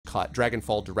cut,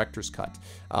 Dragonfall Director's Cut.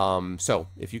 So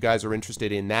if you guys are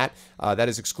interested in that, that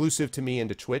is exclusive to me and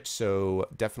to Twitch, so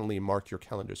definitely mark your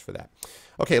calendars for that.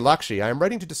 Okay, Lakshi, I am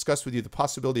writing to discuss with you the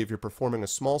possibility of your performing a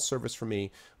small service for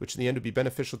me, which in the end would be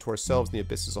beneficial to ourselves and the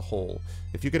Abyss as a whole.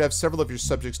 If you could have several of your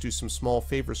subjects do some small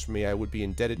favors for me, I would be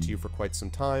indebted to you for quite some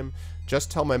time.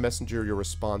 Just tell my messenger your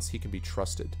response. He can be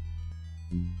trusted.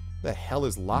 The hell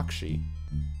is Lakshi?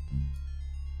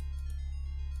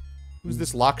 Who's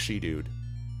this Lakshi dude?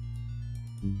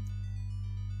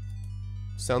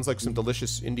 Sounds like some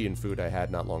delicious Indian food I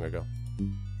had not long ago.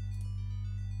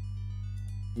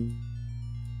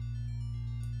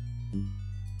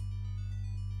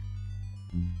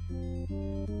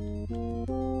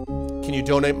 Can you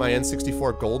donate my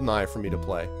N64 GoldenEye for me to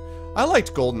play? I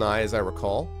liked GoldenEye, as I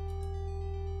recall.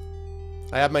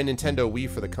 I have my Nintendo Wii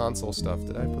for the console stuff.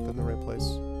 Did I put that in the right place?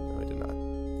 No, I did not.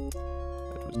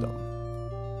 That was dumb.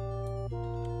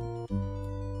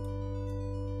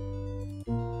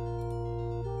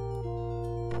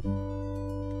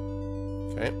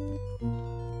 Okay.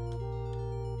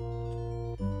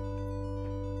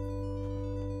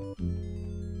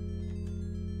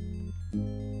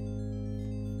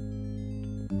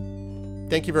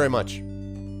 Thank you very much.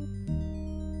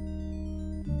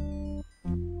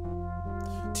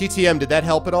 TTM, did that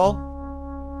help at all?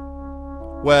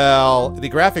 Well, the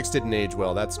graphics didn't age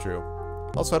well, that's true.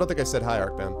 Also, I don't think I said hi,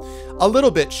 Arcbound. A little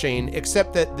bit, Shane,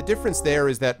 except that the difference there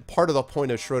is that part of the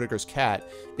point of Schrodinger's cat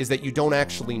is that you don't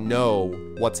actually know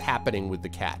what's happening with the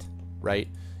cat, right?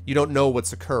 You don't know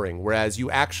what's occurring, whereas you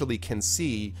actually can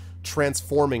see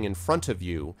transforming in front of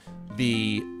you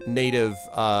the native,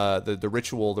 the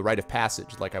ritual, the rite of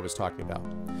passage, like I was talking about.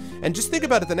 And just think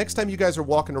about it, the next time you guys are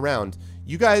walking around,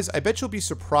 you guys, I bet you'll be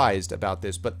surprised about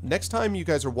this, but next time you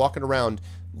guys are walking around,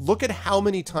 look at how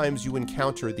many times you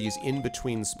encounter these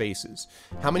in-between spaces.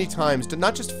 How many times,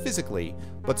 not just physically,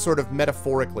 but sort of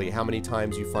metaphorically, how many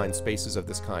times you find spaces of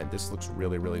this kind. This looks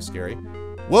really, really scary.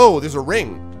 Whoa, there's a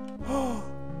ring!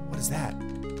 What is that?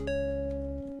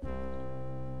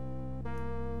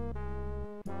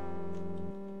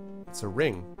 It's a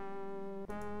ring.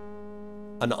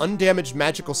 An undamaged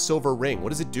magical silver ring. What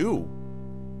does it do?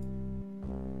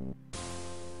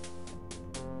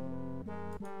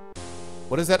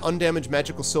 What does that undamaged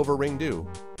magical silver ring do?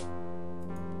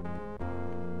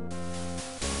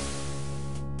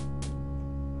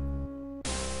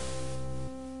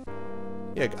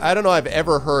 Yeah, I don't know I've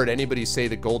ever heard anybody say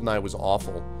that GoldenEye was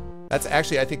awful. That's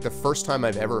actually, I think, the first time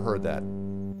I've ever heard that.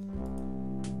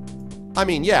 I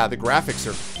mean, yeah, the graphics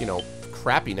are, you know,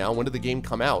 crappy now. When did the game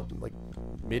come out? Like,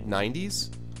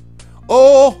 mid-90s?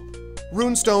 Oh!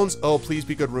 Runestones! Oh, please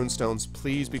be good runestones.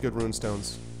 Please be good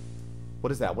runestones.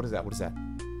 What is that? What is that? What is that?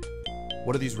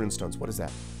 What are these runestones? What is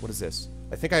that? What is this?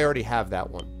 I think I already have that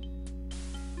one.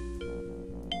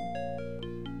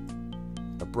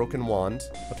 A broken wand.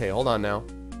 Okay, hold on now.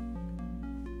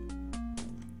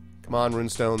 Come on,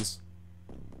 runestones.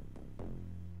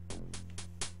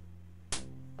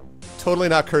 Totally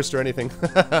not cursed or anything.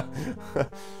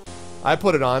 I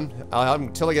put it on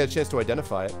until I get a chance to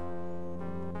identify it.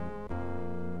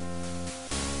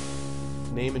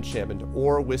 Name enchantment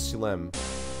or Wissulem.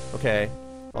 Okay,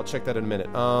 I'll check that in a minute.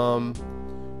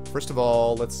 First of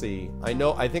all, let's see.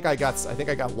 I think I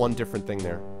got one different thing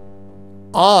there.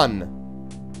 On.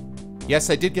 Yes,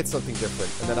 I did get something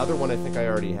different, and that other one I think I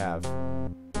already have.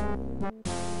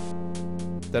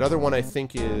 That other one I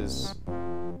think is.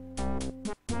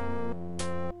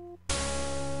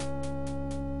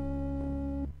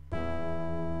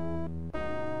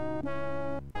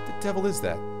 The devil is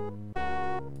that?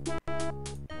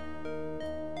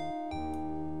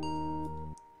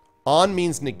 On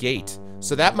means negate,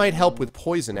 so that might help with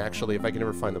poison, actually, if I can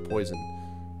ever find the poison.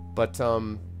 But,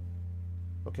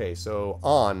 okay, so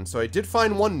on. So I did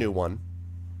find one new one.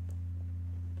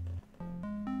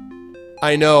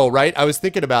 I know, right? I was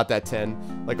thinking about that,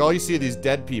 10. Like, all you see are these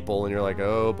dead people, and you're like,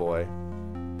 oh boy.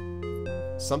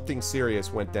 Something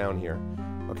serious went down here.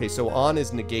 Okay, so on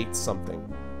is negate something.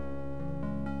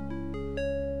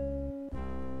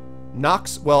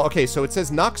 Nox, well, okay, so it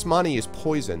says Nox Mani is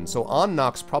poison, so on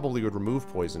Nox probably would remove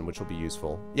poison, which will be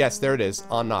useful. Yes, there it is,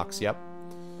 on Nox, yep.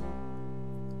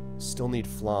 Still need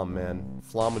Flam, man.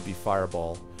 Flam would be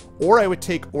Fireball. Or I would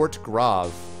take Ort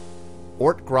Grav.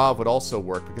 Ort Grav would also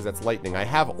work, because that's lightning. I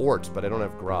have Ort, but I don't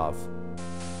have Grav.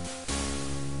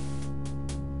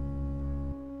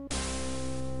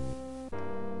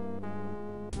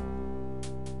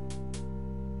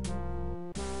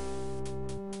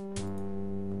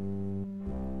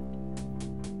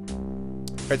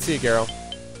 Alright, see you, Garo.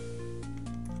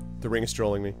 The ring is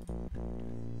trolling me.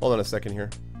 Hold on a second here.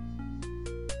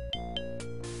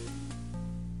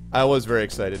 I was very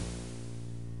excited.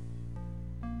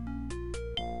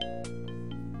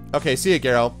 Okay, see ya,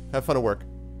 Garrow. Have fun at work.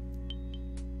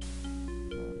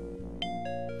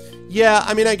 Yeah,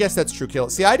 I mean, I guess that's true, Kill.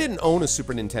 See, I didn't own a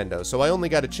Super Nintendo, so I only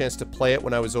got a chance to play it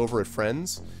when I was over at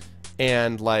friends.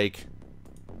 And, like...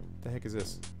 What the heck is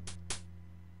this?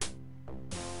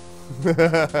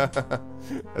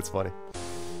 That's funny.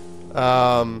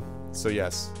 So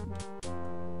yes.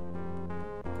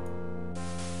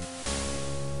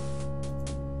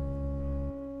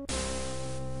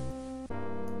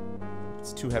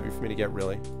 It's too heavy for me to get,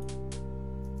 really.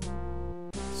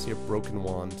 See a broken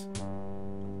wand.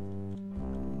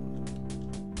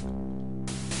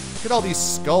 Look at all these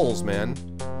skulls, man.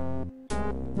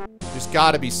 There's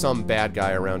gotta be some bad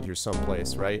guy around here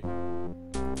someplace, right?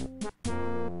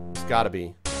 There's gotta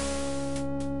be.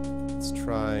 Let's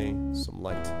try some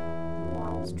light.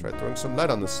 Let's try throwing some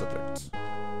light on this subject.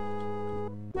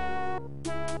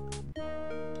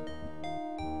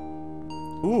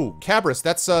 Ooh, Cabris.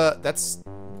 That's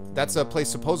a place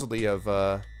supposedly of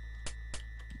where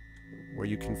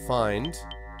you can find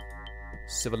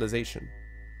civilization.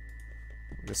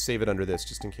 I'm gonna save it under this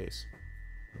just in case.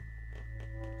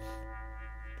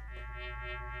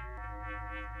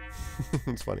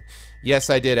 It's funny. Yes,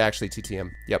 I did actually,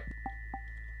 TTM. Yep.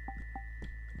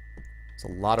 There's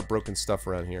a lot of broken stuff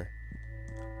around here.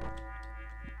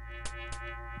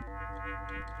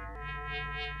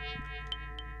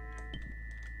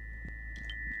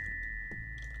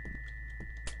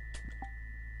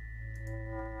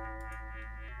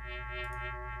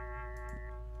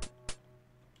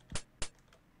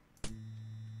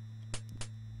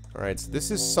 Alright, so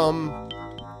this is some...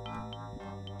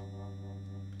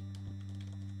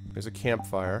 There's a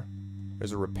campfire.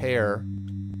 There's a repair.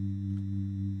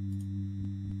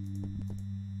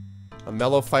 A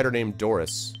mellow fighter named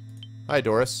Doris. Hi,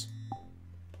 Doris.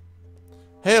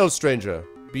 Hail, stranger.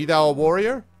 Be thou a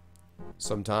warrior?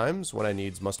 Sometimes, when I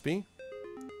needs must be.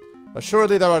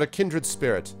 Assuredly thou art a kindred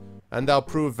spirit, and thou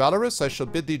prove valorous, I shall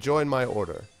bid thee join my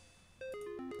order.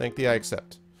 Thank thee, I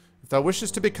accept. If thou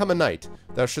wishest to become a knight,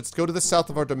 thou shouldst go to the south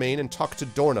of our domain and talk to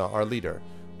Dorna, our leader.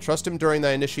 Trust him during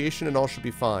thy initiation and all shall be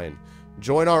fine.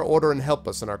 Join our order and help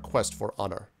us in our quest for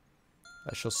honor.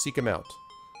 I shall seek him out.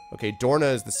 Okay,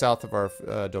 Dorna is the south of our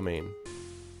domain.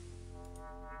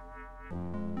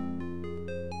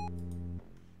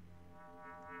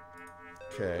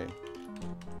 Okay.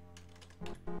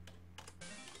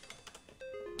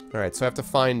 Alright, so I have to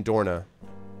find Dorna.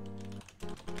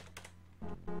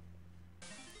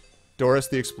 Doris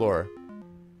the Explorer.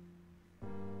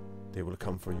 They will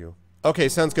come for you. Okay,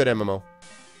 sounds good, MMO.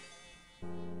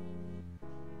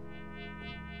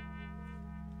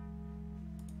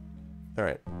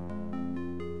 Alright.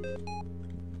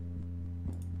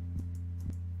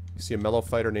 You see a mellow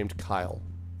fighter named Kyle.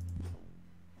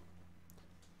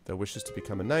 That wishes to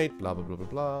become a knight, blah blah blah blah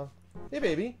blah. Hey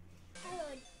baby.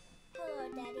 Hello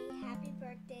Daddy, happy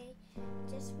birthday.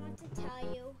 Just want to tell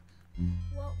you,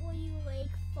 what will you like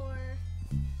for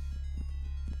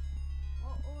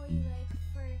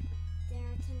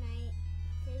dinner tonight?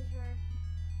 Favor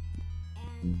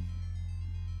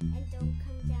and don't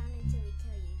come down until we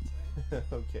tell you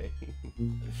to. Okay.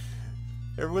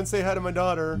 Everyone say hi to my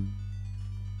daughter.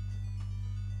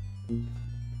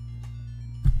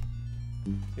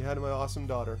 Say hi to my awesome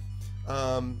daughter.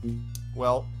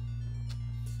 Well,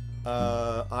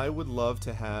 I would love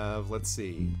to have, let's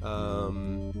see, what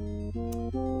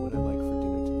would I like for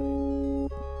dinner tonight?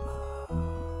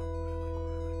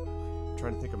 I'm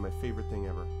trying to think of my favorite thing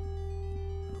ever.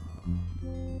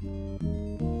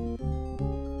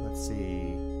 Let's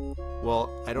see. Well,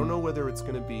 I don't know whether it's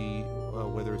going to be,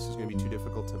 whether this is going to be too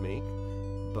difficult to make,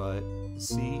 but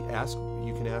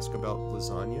you can ask about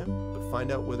lasagna, but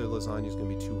find out whether lasagna is going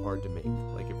to be too hard to make.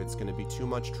 Like, if it's going to be too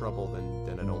much trouble,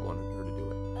 then I don't want her to do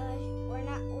it.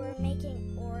 We're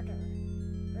making order.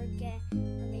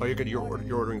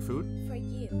 You're ordering food? For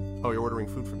you. Oh, you're ordering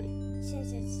food for me.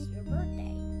 Since it's your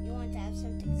birthday, you want to have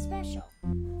something special.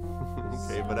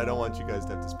 Okay, but I don't want you guys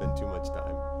to have to spend too much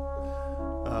time.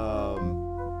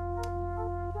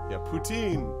 Yeah,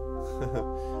 poutine!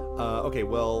 Okay,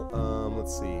 well,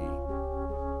 let's see. I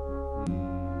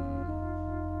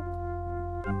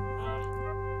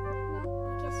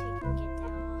guess we can get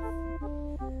that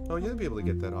off. Oh, you'll be able to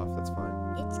get that off, that's fine.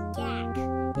 It's gack.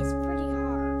 It's pretty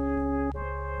hard.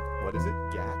 What is it?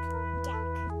 Gack?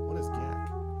 Gack. What is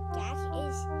gack? Gack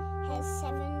has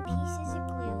 7 pieces of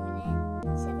glue in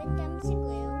it, 7 dumps of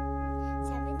glue,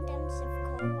 7 dumps of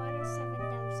cold water, 7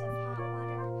 dumps of hot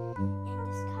water, and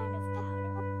this kind of powder.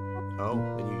 Oh,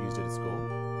 and you used it at school?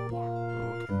 Yeah.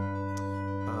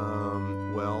 Oh,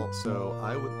 okay. Well, well. So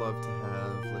I would love to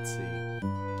have, let's see,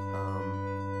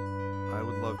 I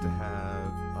would love to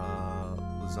have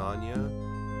lasagna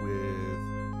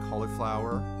with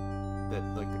cauliflower, that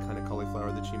like the kind of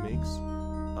cauliflower that she makes,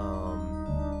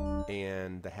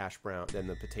 and the hash brown, and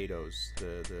the potatoes,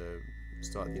 the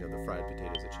fried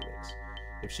potatoes that she makes.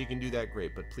 If she can do that,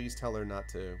 great. But please tell her not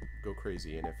to go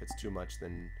crazy, and if it's too much,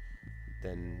 then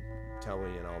tell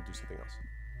me and I'll do something else.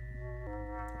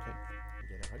 Okay.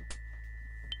 Get a hug.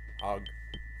 Hug.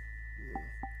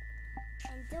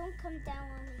 And don't come down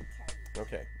when we tell you.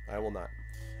 Okay, I will not.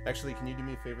 Actually, can you do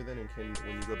me a favor then? And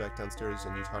when you go back downstairs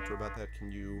and you talk to her about that,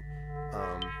 can you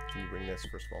bring this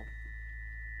first of all?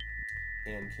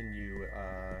 And can you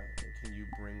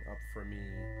bring up for me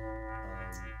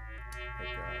like a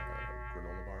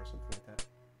granola bar or something like that?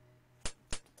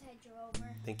 To tide you over.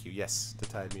 Thank you. Yes, to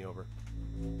tide me over.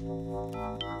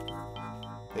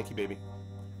 Thank you, baby.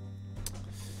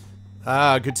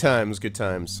 Ah, good times, good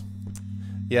times.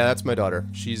 Yeah, that's my daughter.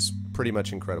 She's pretty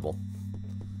much incredible.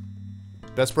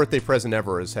 Best birthday present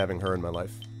ever is having her in my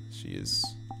life. She is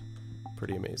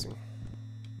pretty amazing.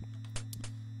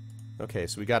 Okay,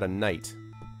 so we got a knight.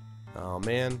 Oh,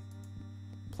 man.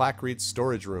 Plaque reads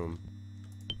storage room.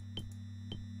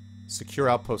 Secure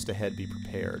outpost ahead, be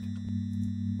prepared.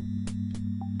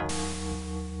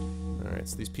 Alright,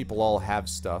 so these people all have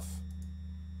stuff.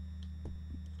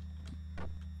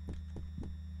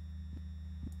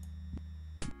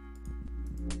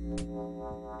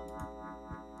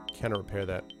 Can I repair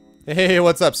that? Hey,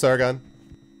 what's up, Sargon?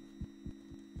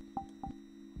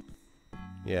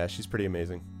 Yeah, she's pretty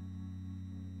amazing.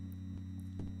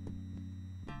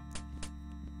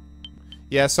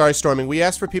 Yeah, sorry, Storming. We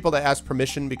asked for people to ask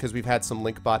permission because we've had some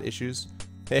link bot issues.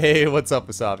 Hey, what's up,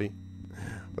 Wasabi?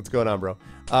 What's going on, bro?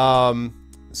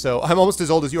 So, I'm almost as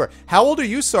old as you are. How old are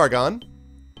you, Sargon?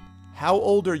 How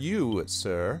old are you,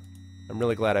 sir? I'm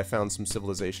really glad I found some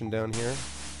civilization down here.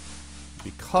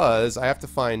 Because I have to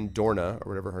find Dorna, or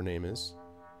whatever her name is.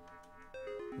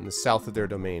 In the south of their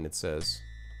domain, it says.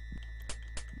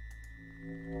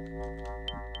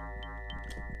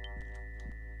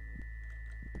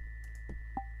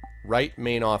 Right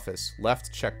main office.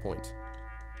 Left checkpoint.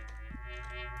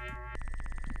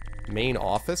 Main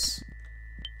office?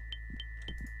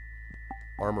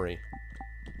 Armory.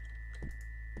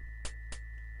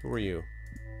 Who are you?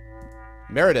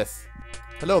 Meredith.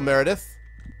 Hello, Meredith.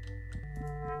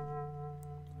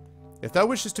 If thou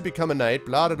wishes to become a knight,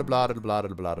 blah da da blah da da blah da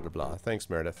da blah da da blah. Thanks,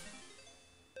 Meredith.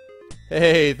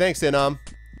 Hey, thanks, Inam.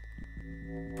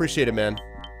 Appreciate it, man.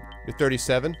 You're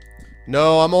 37?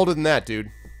 No, I'm older than that, dude.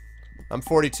 I'm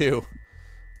 42.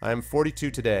 I'm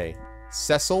 42 today.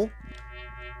 Cecil?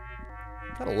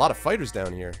 Got a lot of fighters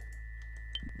down here.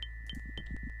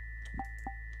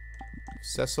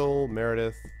 Cecil,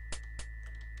 Meredith.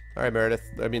 Alright,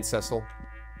 Meredith. I mean, Cecil.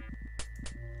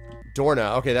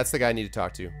 Dorna. Okay, that's the guy I need to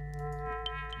talk to.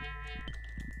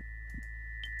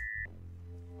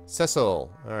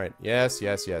 Cecil. Alright. Yes,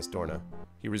 yes, yes, Dorna.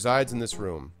 He resides in this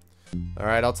room.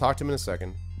 Alright, I'll talk to him in a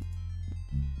second.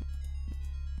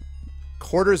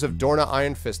 Quarters of Dorna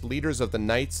Iron Fist, leaders of the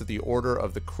Knights of the Order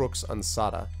of the Crooks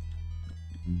Ansata.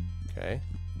 Okay.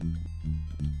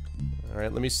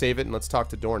 Alright, let me save it and let's talk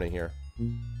to Dorna here.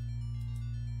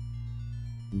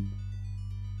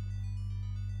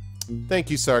 Thank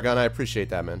you, Sargon. I appreciate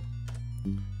that, man.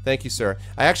 Thank you, sir.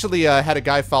 I actually had a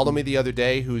guy follow me the other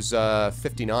day who's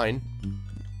 59.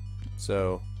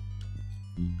 So...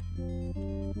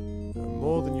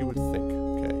 more than you would think.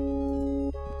 Okay.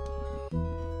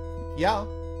 Yeah.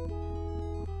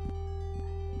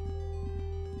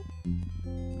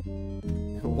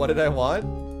 What did I want?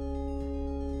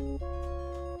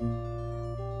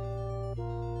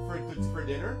 For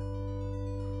dinner?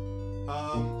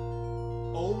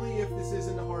 Only if this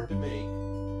isn't hard to make.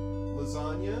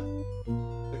 Lasagna,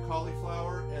 the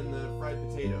cauliflower, and the fried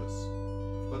potatoes.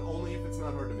 But only if it's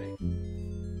not hard to make.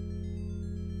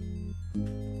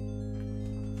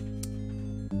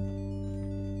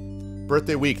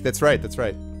 Birthday week, that's right, that's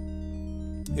right.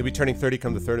 He'll be turning 30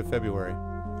 come the 3rd of February.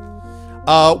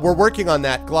 We're working on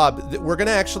that, Glob. We're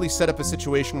gonna actually set up a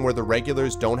situation where the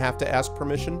regulars don't have to ask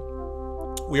permission.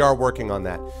 We are working on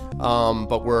that.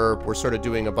 But we're sort of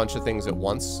doing a bunch of things at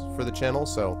once for the channel,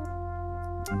 so...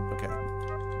 Okay.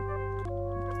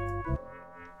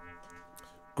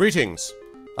 Greetings.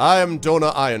 I am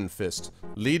Dorna Iron Fist,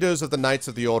 leaders of the Knights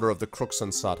of the Order of the Crooks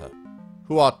Ansata.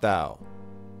 Who art thou?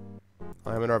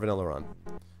 I am an Arvanelleron.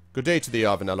 Good day to thee,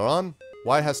 Arvanelleron.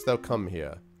 Why hast thou come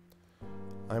here?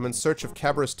 I am in search of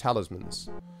Cabarrus talismans.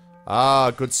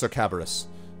 Ah, good Sir Cabarrus.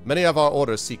 Many of our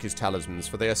orders seek his talismans,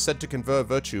 for they are said to confer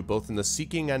virtue both in the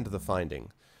seeking and the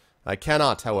finding. I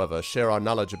cannot, however, share our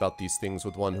knowledge about these things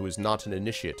with one who is not an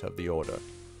initiate of the order.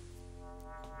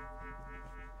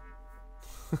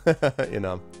 You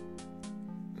know.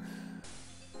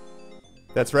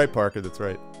 That's right, Parker, that's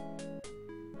right.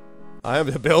 I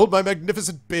am to behold my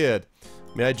magnificent beard.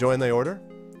 May I join thy order?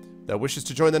 Thou wishes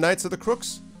to join the Knights of the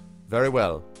Crooks? Very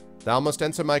well. Thou must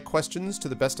answer my questions to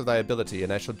the best of thy ability,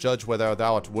 and I shall judge whether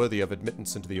thou art worthy of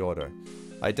admittance into the order.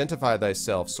 Identify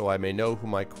thyself, so I may know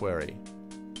whom I query.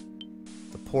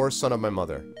 The poor son of my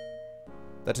mother.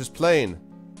 That is plain.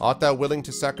 Art thou willing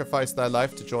to sacrifice thy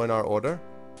life to join our order?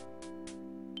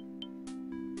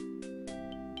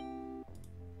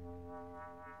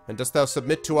 And dost thou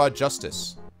submit to our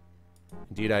justice?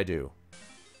 Indeed I do.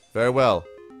 Very well.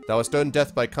 Thou hast earned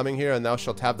death by coming here, and thou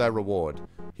shalt have thy reward.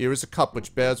 Here is a cup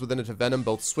which bears within it a venom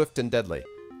both swift and deadly.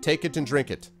 Take it and drink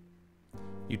it.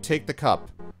 You take the cup.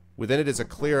 Within it is a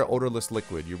clear, odorless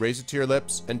liquid. You raise it to your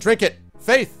lips and drink it!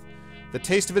 Faith! The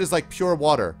taste of it is like pure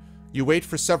water. You wait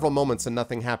for several moments and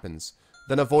nothing happens.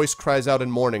 Then a voice cries out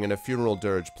in mourning and a funeral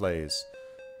dirge plays.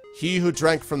 He who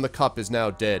drank from the cup is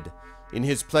now dead. In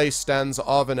his place stands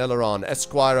Arvin Eleron,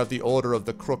 Esquire of the Order of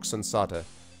the Crooks and Sata.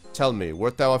 Tell me,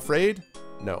 wert thou afraid?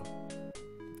 No.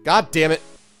 God damn it!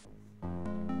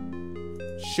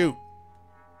 Shoot.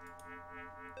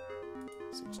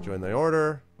 Let's join the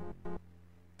order.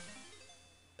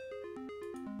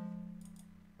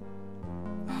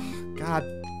 God,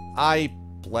 I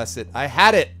bless it. I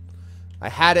had it! I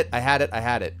had it, I had it, I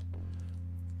had it.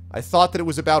 I thought that it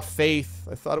was about faith.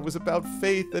 I thought it was about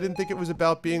faith. I didn't think it was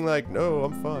about being like, no,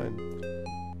 I'm fine.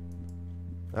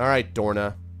 Alright,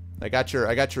 Dorna. I got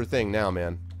your thing now,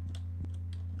 man.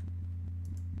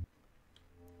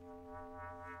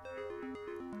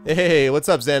 Hey, what's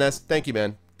up, Xanas? Thank you,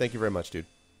 man. Thank you very much, dude.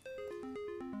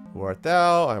 Who art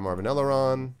thou? I am Arvin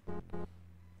Eleron.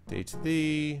 Day to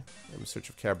thee. I am in search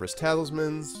of Cabras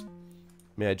talismans.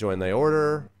 May I join thy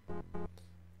order?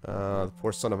 The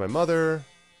poor son of my mother.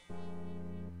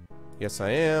 Yes,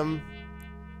 I am.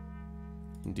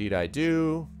 Indeed, I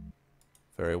do.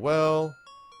 Very well.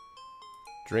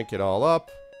 Drink it all up.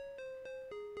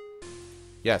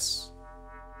 Yes.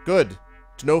 Good.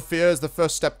 To know fear is the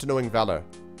first step to knowing valor.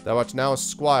 Thou art now a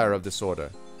squire of this order.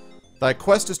 Thy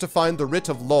quest is to find the Writ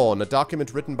of Lorn, a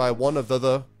document written by one of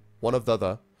the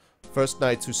first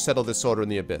knights who settled this order in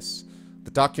the Abyss. The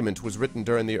document was written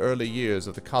during the early years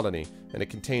of the colony, and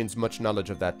it contains much knowledge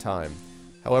of that time.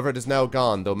 However, it is now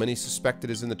gone, though many suspect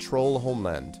it is in the Troll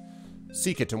homeland.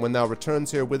 Seek it, and when thou returns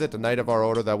here with it, a knight of our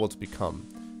order thou wilt become.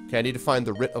 Okay, I need to find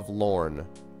the Writ of Lorn.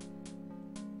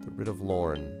 The Writ of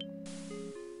Lorn.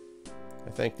 I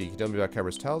thank thee. Can you tell me about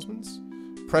Cabras talismans?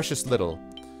 Precious little.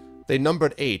 They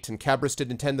numbered 8, and Cabras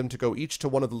did intend them to go each to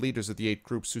one of the leaders of the 8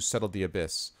 groups who settled the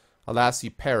Abyss. Alas,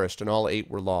 he perished, and all 8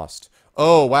 were lost.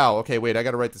 Oh, wow. Okay, wait, I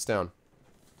gotta write this down.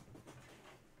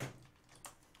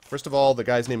 First of all, the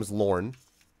guy's name is Lorn.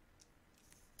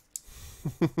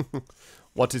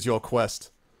 What is your quest?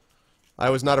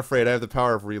 I was not afraid. I have the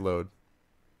power of reload.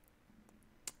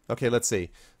 Okay, let's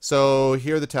see. So,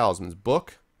 here are the talismans.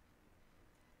 Book.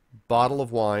 Bottle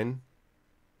of wine.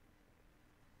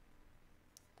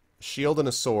 Shield and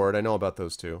a sword. I know about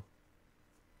those two.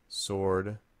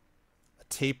 Sword. A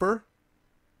taper.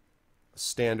 A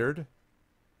standard.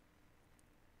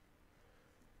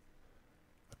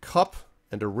 A cup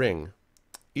and a ring.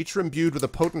 Each are imbued with the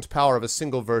potent power of a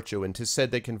single virtue, and 'tis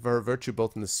said they confer virtue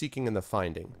both in the seeking and the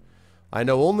finding. I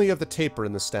know only of the taper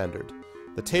and the standard.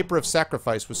 The taper of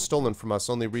sacrifice was stolen from us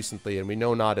only recently, and we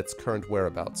know not its current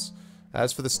whereabouts.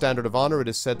 As for the standard of honor, it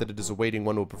is said that it is awaiting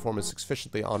one who will perform a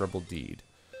sufficiently honorable deed.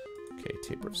 Okay,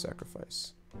 taper of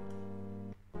sacrifice.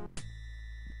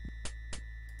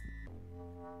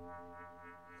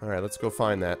 Alright, let's go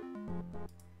find that.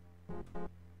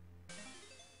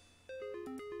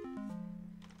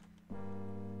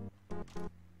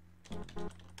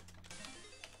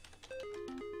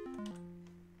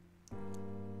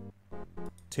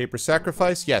 Taper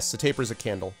sacrifice? Yes, the taper is a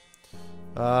candle.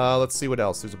 Let's see what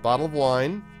else. There's a bottle of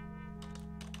wine.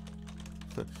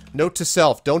 Note to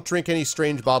self, don't drink any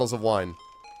strange bottles of wine.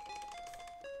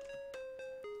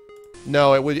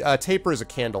 No, it would, taper is a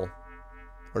candle.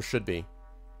 Or should be.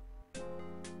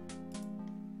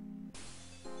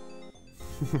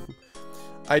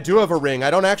 I do have a ring. I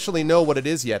don't actually know what it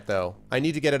is yet, though. I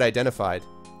need to get it identified.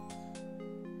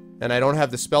 And I don't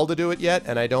have the spell to do it yet,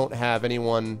 and I don't have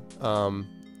anyone, I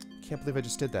can't believe I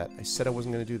just did that. I said I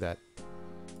wasn't going to do that.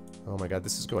 Oh my god,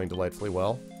 this is going delightfully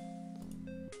well.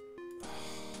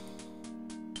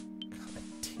 God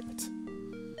damn it.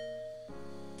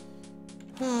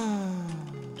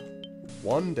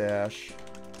 1 dash.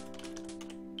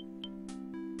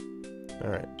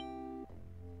 Alright.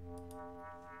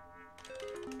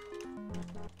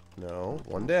 No,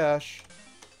 1 dash.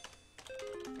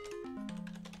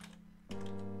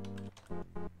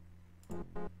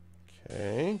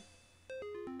 Okay.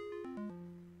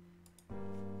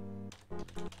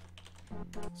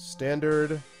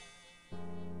 Standard.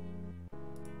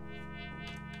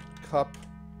 Cup.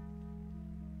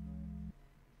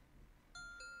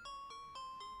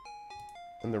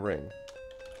 And the ring.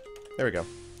 There we go.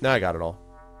 Now I got it all.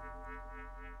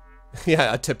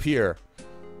 Yeah, a tapir.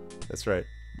 That's right.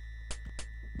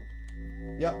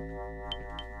 Yep.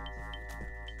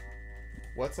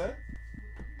 What's that?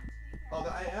 Oh,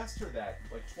 I asked her that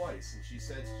like twice, and she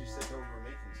said no, we were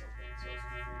making something, so I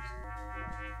was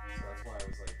confused. So that's why I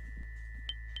was like,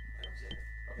 I don't get it.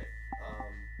 Okay.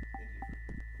 Indian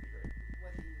food would be great.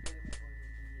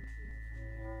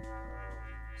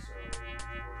 So we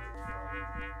ordered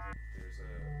from. There's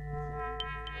a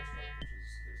restaurant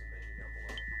there's a menu down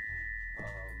below.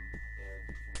 And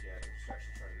you can get. I'm just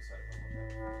actually trying to decide if I want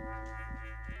that.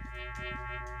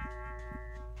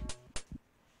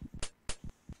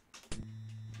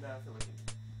 Nah, I feel like it.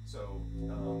 So,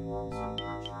 mild.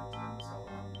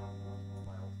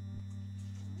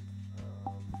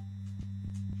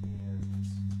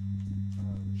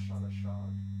 And Shana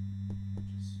Shad,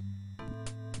 which is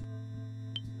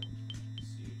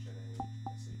CHNASHAD. And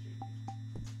CHANASHAG.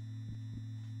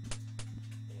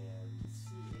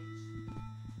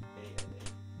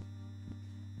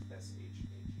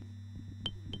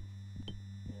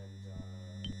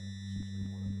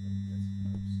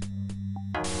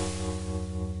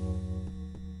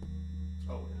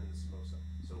 Oh, and then the samosa.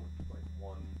 So, like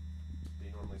one, they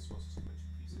normally samosas come in 2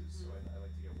 pieces, so I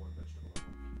like to get 1 vegetable and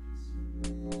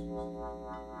 1 meat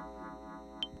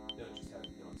piece.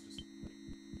 No, it's just it's just like,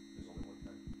 there's only 1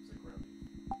 kind. It's like ground beef.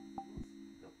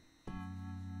 Nope.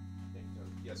 Thank you,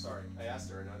 Tony. Yeah, sorry. I asked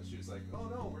her, and she was like, oh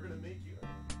no, we're gonna make you.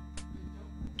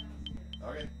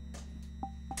 Okay.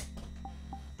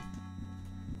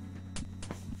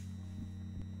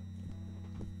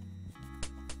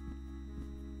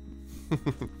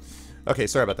 Okay,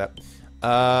 sorry about that.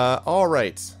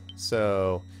 Alright.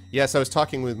 So, yes, I was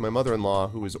talking with my mother-in-law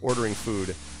who was ordering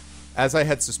food. As I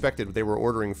had suspected, they were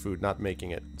ordering food, not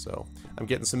making it. So, I'm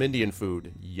getting some Indian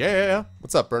food. Yeah!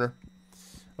 What's up, Burner?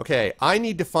 Okay, I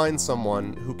need to find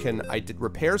someone who can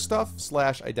repair stuff /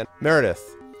 identify.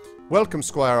 Meredith. Welcome,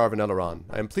 Squire Arvanelleron.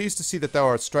 I am pleased to see that thou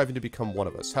art striving to become one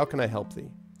of us. How can I help thee?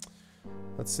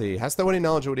 Let's see. Hast thou any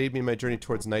knowledge that would aid me in my journey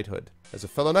towards knighthood? As a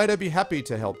fellow knight, I'd be happy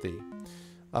to help thee.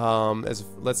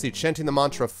 Let's see. Chanting the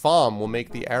mantra Fam will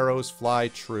make the arrows fly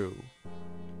true.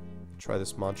 Try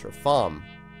this mantra. Fam.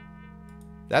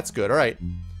 That's good. All right.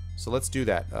 So let's do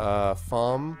that.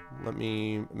 Fam. Let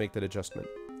me make that adjustment.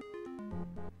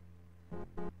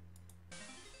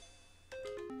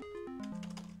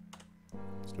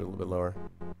 Let's do it a little bit lower.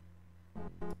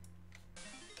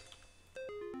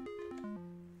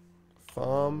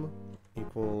 Fam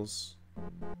equals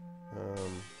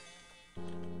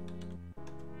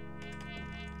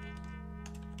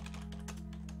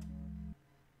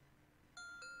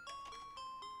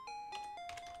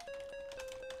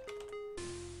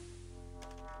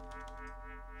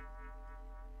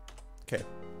okay.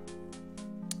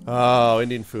 Oh,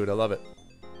 Indian food. I love it.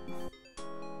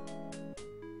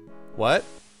 What?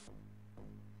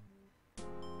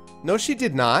 No, she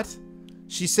did not.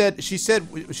 She said,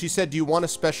 do you want a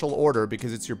special order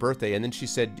because it's your birthday? And then she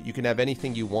said, you can have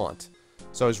anything you want.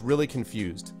 So I was really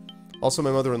confused. Also,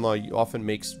 my mother-in-law often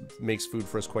makes food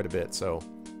for us quite a bit. So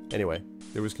anyway,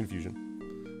 there was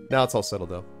confusion. Now it's all settled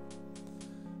though.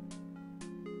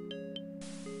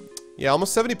 Yeah,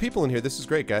 almost 70 people in here. This is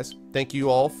great, guys. Thank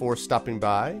you all for stopping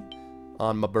by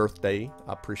on my birthday.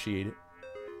 I appreciate it.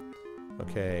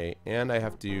 Okay, and I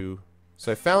have to...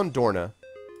 So I found Dorna.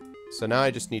 So now I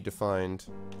just need to find...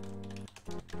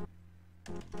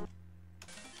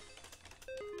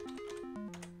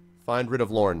 Find rid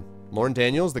of Lorne. Lorne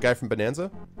Daniels, the guy from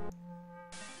Bonanza?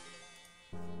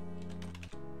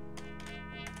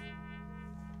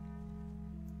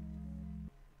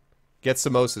 Get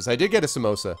samosas. I did get a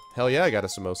samosa. Hell yeah, I got a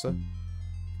samosa.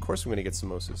 Of course I'm gonna get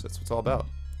samosas. That's what it's all about.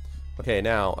 Okay,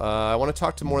 now, I want to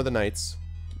talk to more of the knights.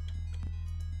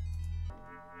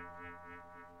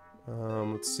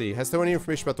 Let's see. Has there any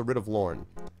information about the Writ of Lorne?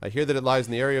 I hear that it lies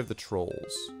in the area of the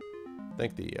trolls.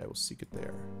 Thank thee, I will seek it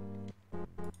there.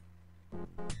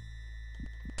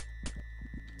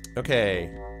 Okay.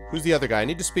 Who's the other guy? I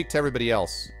need to speak to everybody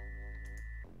else.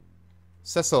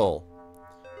 Cecil.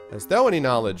 Hast thou any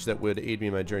knowledge that would aid me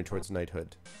in my journey towards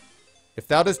knighthood? If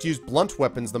thou dost use blunt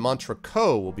weapons, the mantra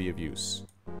Ko will be of use.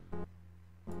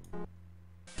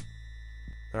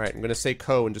 Alright, I'm gonna say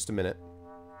Ko in just a minute.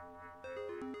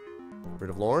 Bird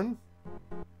of Lorn.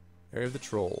 Area of the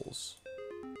Trolls.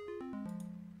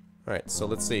 Alright, so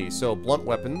let's see. So, blunt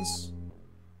weapons.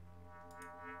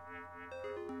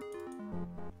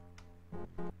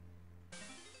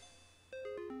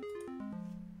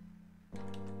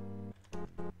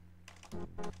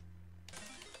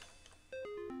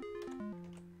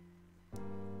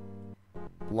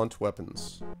 Blunt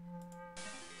weapons.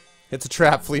 It's a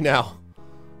trap. Flee now.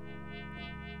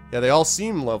 Yeah, they all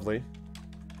seem lovely.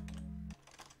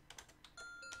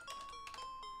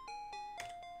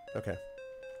 Okay.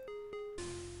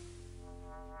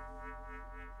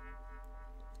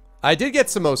 I did get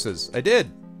samosas. I did.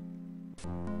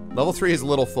 Level 3 is a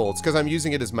little full. It's because I'm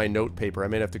using it as my note paper. I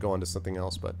may have to go on to something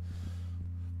else, but...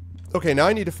 Okay, now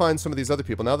I need to find some of these other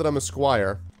people. Now that I'm a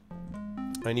squire,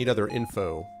 I need other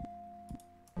info.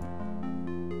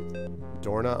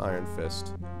 Dorna, Iron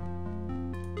Fist.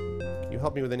 Can you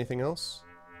help me with anything else?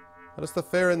 How does the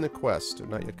fare in the quest? I've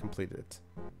not yet completed it.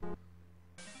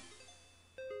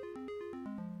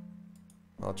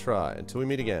 I'll try, until we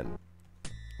meet again.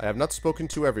 I have not spoken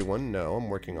to everyone. No, I'm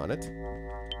working on it.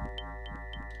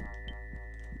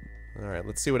 Alright,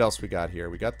 let's see what else we got here.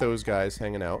 We got those guys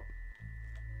hanging out.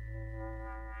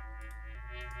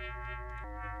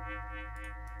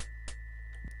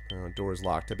 Oh, door's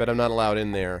locked. I bet I'm not allowed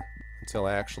in there until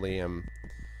I actually am...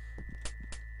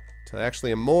 Until I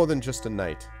actually am more than just a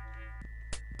knight.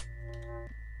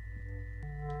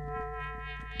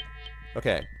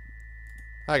 Okay.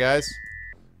 Hi, guys.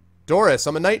 Doris,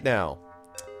 I'm a knight now.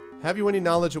 Have you any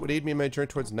knowledge that would aid me in my journey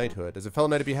towards knighthood? As a fellow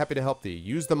knight, I'd be happy to help thee.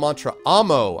 Use the mantra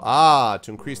Ammo. Ah,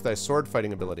 to increase thy sword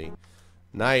fighting ability.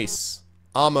 Nice.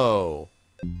 Ammo.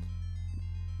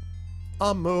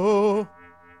 Ammo.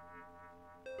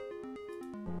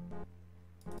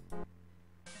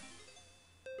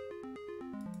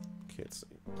 Okay, let's see.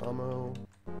 Ammo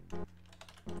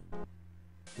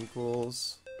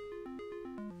equals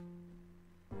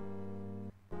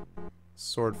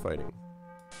sword fighting.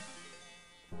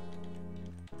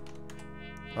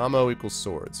 Ammo equals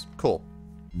swords. Cool.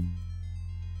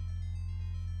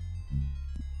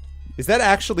 Is that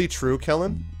actually true,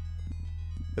 Kellen?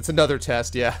 It's another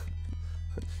test, yeah.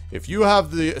 If you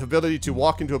have the ability to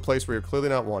walk into a place where you're clearly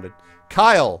not wanted.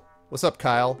 Kyle! What's up,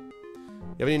 Kyle?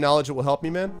 You have any knowledge that will help me,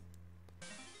 man?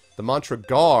 The mantra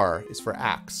Gar is for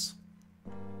axe.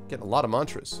 Getting a lot of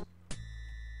mantras.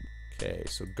 Okay,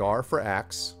 so Gar for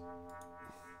axe.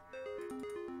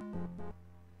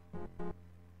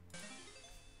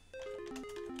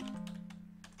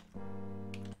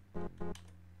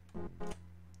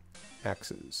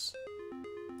 Axes.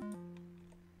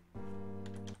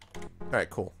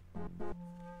 Alright, cool.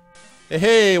 Hey,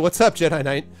 hey, what's up, Jedi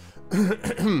Knight?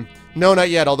 No, not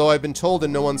yet, although I've been told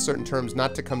in no uncertain terms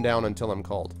not to come down until I'm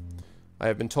called. I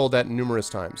have been told that numerous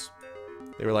times.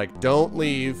 They were like, don't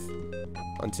leave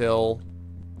until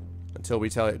we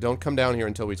tell you. Don't come down here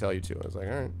until we tell you to. I was like,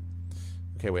 alright.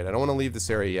 Okay, wait, I don't want to leave this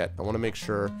area yet. I want to make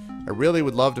sure. I really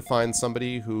would love to find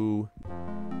somebody who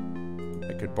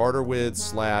I could barter with,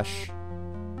 slash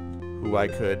who I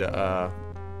could,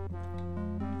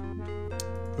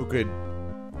 who could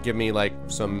give me, like,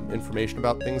 some information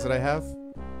about things that I have.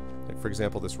 Like, for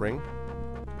example, this ring.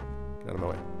 Get out of my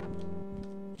way.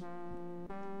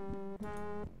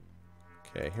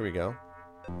 Okay, here we go.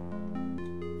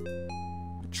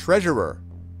 Treasurer.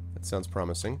 That sounds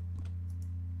promising.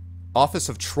 Office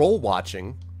of Troll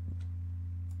Watching.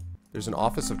 There's an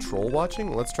Office of Troll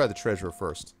Watching? Let's try the Treasurer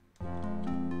first.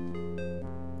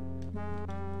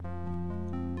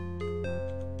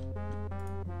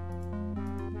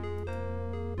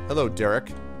 Hello, Derek.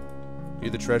 Are you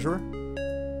the treasurer?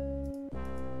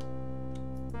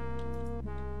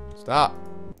 Stop.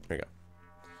 There you go.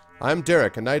 I am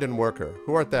Derek, a knight and worker.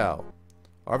 Who art thou?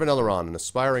 Arvin Eleron, an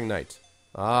aspiring knight.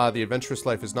 Ah, the adventurous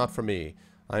life is not for me.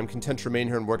 I am content to remain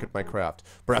here and work at my craft.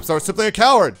 Perhaps I was simply a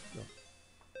coward!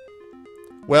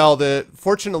 Well,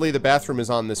 fortunately the bathroom is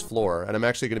on this floor, and I'm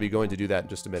actually going to be going to do that in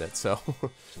just a minute, so...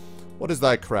 What is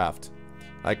thy craft?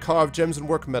 I carve gems and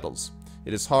work metals.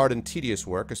 It is hard and tedious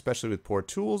work, especially with poor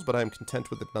tools, but I am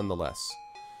content with it nonetheless.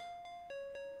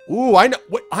 Ooh, I know.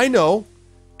 What? I know.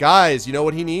 Guys, you know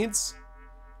what he needs?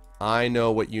 I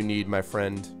know what you need, my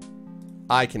friend.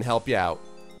 I can help you out.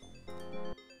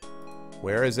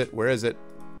 Where is it? Where is it?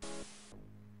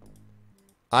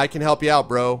 I can help you out,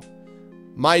 bro.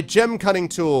 My gem cutting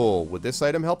tool. Would this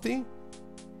item help thee?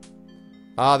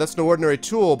 Ah, that's no ordinary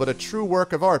tool, but a true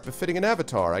work of art befitting an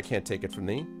avatar. I can't take it from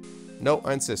thee. No,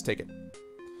 I insist. Take it.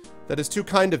 That is too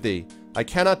kind of thee. I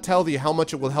cannot tell thee how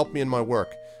much it will help me in my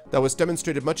work. Thou hast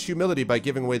demonstrated much humility by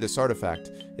giving away this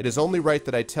artifact. It is only right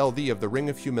that I tell thee of the Ring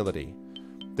of Humility.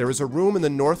 There is a room in the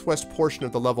northwest portion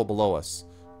of the level below us.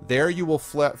 There you will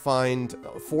find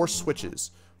 4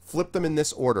 switches. Flip them in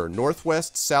this order: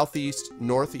 northwest, southeast,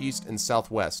 northeast, and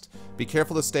southwest. Be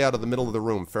careful to stay out of the middle of the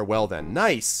room. Farewell then.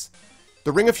 Nice!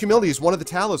 The Ring of Humility is one of the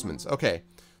talismans. Okay,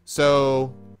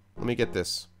 so let me get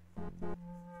this.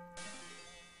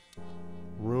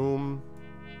 Room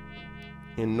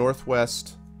in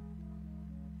northwest,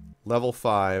 level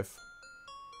 5.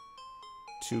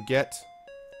 To get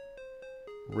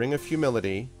Ring of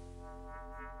Humility,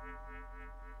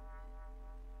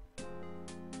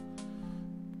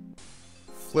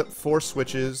 flip 4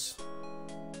 switches,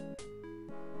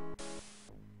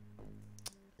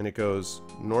 and it goes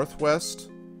northwest,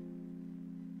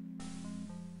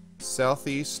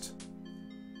 southeast,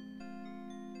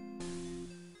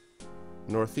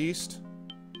 northeast,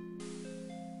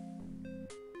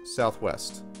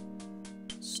 southwest.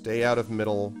 Stay out of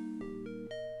middle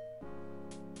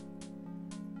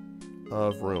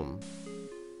of room.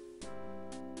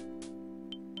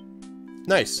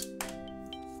 Nice.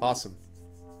 Awesome.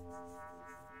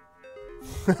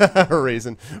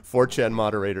 Raisin. 4chan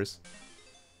moderators.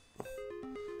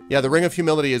 Yeah, the Ring of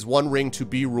Humility is one ring to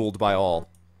be ruled by all.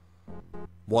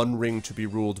 One ring to be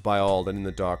ruled by all, then in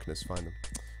the darkness find them.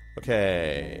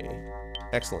 Okay.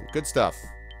 Excellent. Good stuff.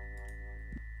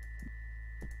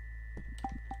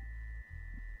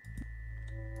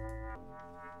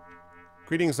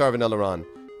 Greetings, Arvanelaran.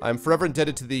 I am forever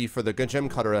indebted to thee for the gem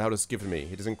cutter thou hast given me.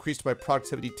 It has increased my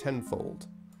productivity tenfold.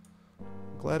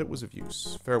 I'm glad it was of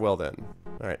use. Farewell, then.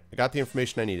 Alright, I got the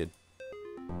information I needed.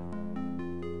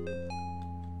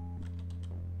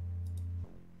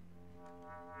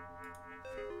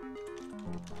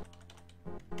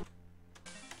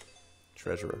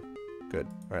 Treasurer. Good.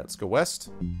 Alright, let's go west.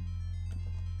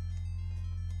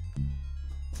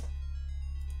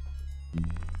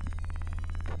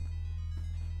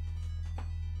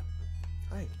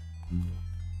 Hi.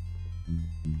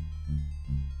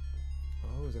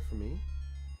 Oh, is that for me?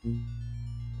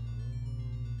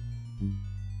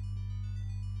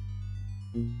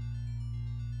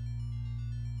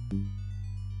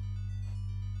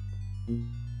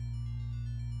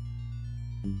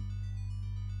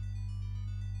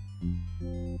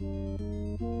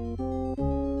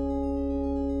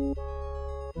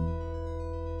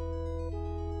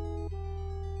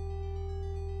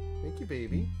 Thank you,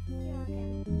 baby.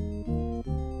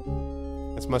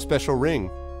 That's my special ring.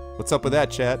 What's up with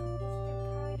that, chat?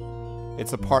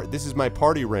 It's a part. This is my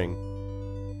party ring.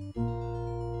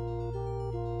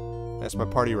 That's my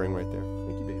party ring right there.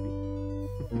 Thank you, baby.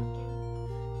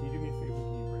 Can you do me a favor?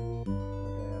 Can you bring me,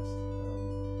 like I asked, like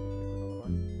a granola bar?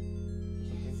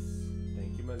 Something?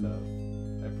 Thank you, my love.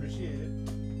 I appreciate it.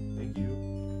 Thank you.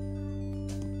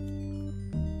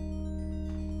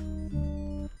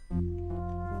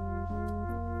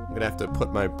 I'm gonna have to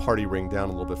put my party ring down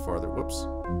a little bit farther. Whoops.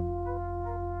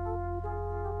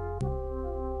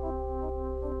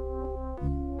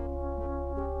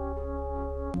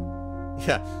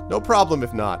 Yeah, no problem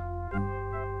if not.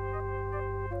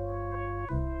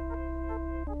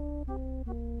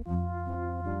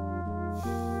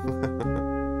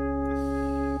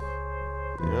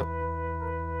 Yep.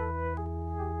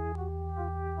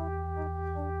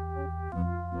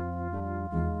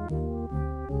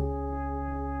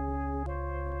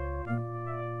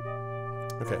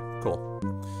 Okay, cool.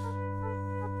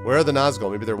 Where are the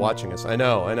Nazgul? Maybe they're watching us. I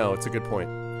know, it's a good point.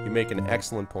 You make an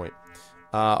excellent point.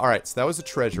 Alright, so that was the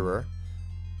treasurer.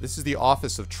 This is the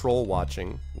office of troll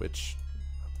watching, which,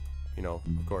 you know,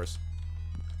 of course.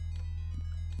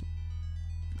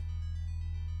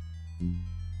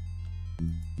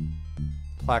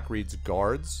 Plaque reads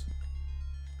guards.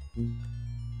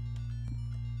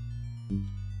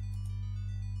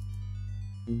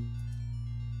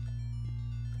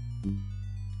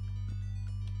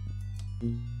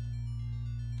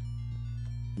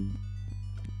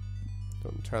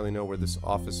 Don't entirely know where this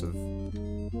office of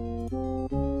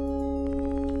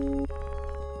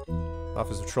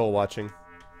troll watching.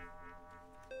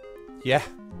 Yeah.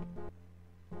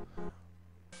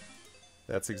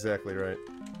 That's exactly right.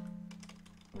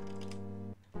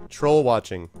 Troll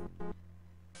watching.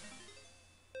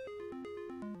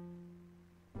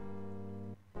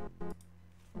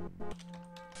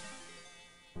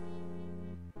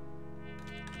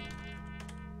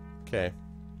 Okay.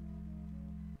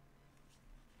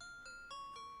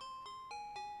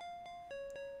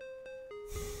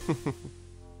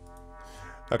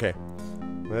 Okay,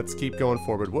 let's keep going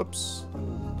forward. Whoops.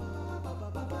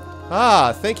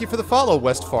 Ah, thank you for the follow,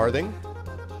 West Farthing.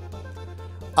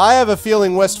 I have a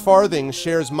feeling West Farthing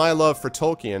shares my love for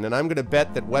Tolkien, and I'm going to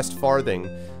bet that West Farthing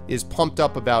is pumped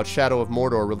up about Shadow of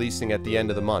Mordor releasing at the end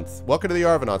of the month. Welcome to the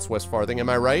Arvanauts, West Farthing. Am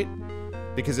I right?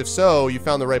 Because if so, you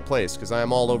found the right place, because I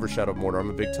am all over Shadow of Mordor. I'm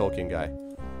a big Tolkien guy.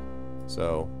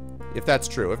 So, if that's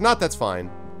true. If not, that's fine.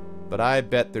 But I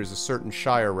bet there's a certain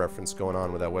Shire reference going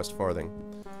on with that West Farthing.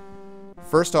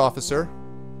 First officer.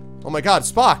 Oh my god,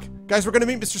 Spock! Guys, we're going to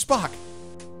meet Mr. Spock!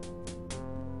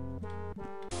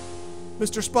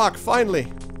 Mr. Spock, finally!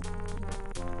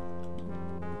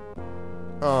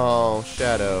 Oh,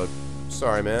 shadowed.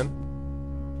 Sorry, man.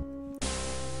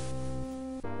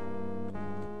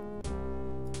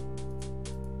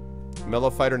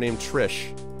 Mellow fighter named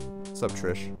Trish. What's up,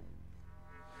 Trish?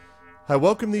 I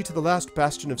welcome thee to the last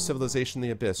bastion of civilization,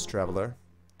 the Abyss, traveler.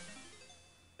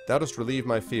 Thou dost relieve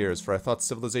my fears, for I thought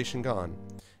civilization gone.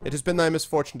 It has been thy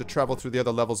misfortune to travel through the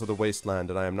other levels of the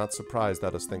wasteland, and I am not surprised thou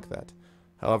dost think that.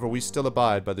 However, we still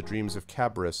abide by the dreams of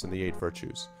Cabirus and the 8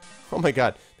 virtues. Oh my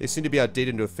god, they seem to be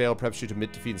outdated and to have failed. Perhaps you should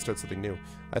admit defeat and start something new.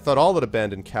 I thought all had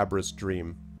abandoned Cabirus'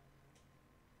 dream.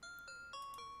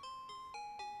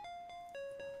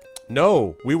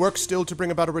 No, we work still to bring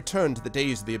about a return to the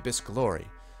days of the Abyss glory.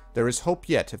 There is hope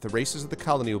yet if the races of the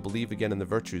colony will believe again in the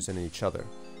virtues and in each other.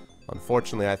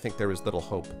 Unfortunately, I think there is little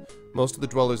hope. Most of the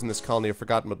dwellers in this colony have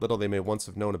forgotten what little they may once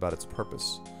have known about its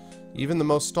purpose. Even the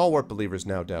most stalwart believers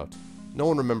now doubt. No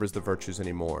one remembers the virtues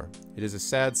anymore. It is a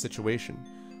sad situation.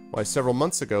 Why, several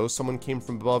months ago, someone came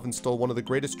from above and stole one of the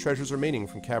greatest treasures remaining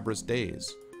from Cabirus'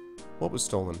 days. What was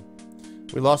stolen?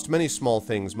 We lost many small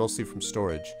things, mostly from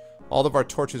storage. All of our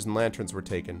torches and lanterns were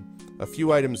taken. A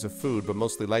few items of food, but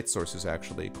mostly light sources,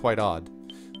 actually. Quite odd.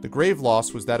 The grave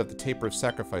loss was that of the Taper of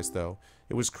Sacrifice, though.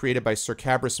 It was created by Sir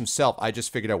Cabirus himself. I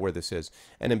just figured out where this is.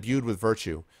 And imbued with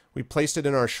virtue. We placed it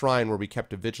in our shrine where we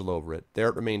kept a vigil over it. There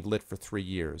it remained lit for 3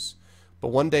 years. But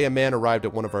one day a man arrived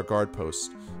at one of our guard posts.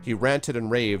 He ranted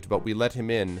and raved, but we let him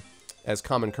in, as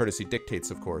common courtesy dictates,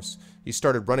 of course. He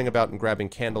started running about and grabbing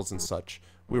candles and such.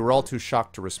 We were all too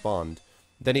shocked to respond.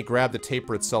 Then he grabbed the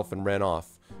taper itself and ran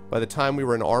off. By the time we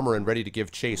were in armor and ready to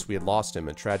give chase, we had lost him,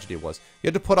 and tragedy it was. You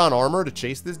had to put on armor to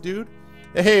chase this dude?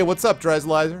 Hey, what's up,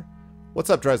 Dreselizer?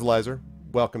 What's up, Dreselizer?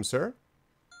 Welcome, sir.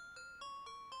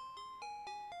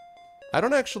 I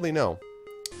don't actually know.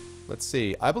 Let's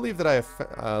see. I believe that I have...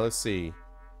 let's see.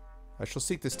 I shall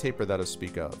seek this taper that I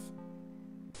speak of.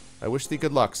 I wish thee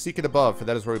good luck. Seek it above, for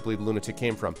that is where we believe the lunatic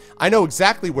came from. I know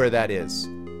exactly where that is.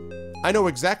 I know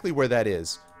exactly where that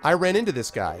is. I ran into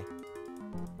this guy.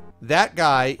 That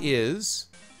guy is...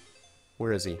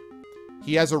 Where is he?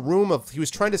 He has a room of... He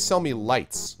was trying to sell me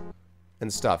lights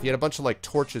and stuff. He had a bunch of, like,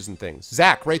 torches and things.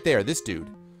 Zach, right there. This dude.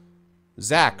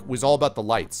 Zach was all about the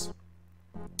lights.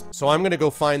 So I'm going to go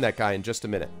find that guy in just a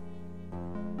minute.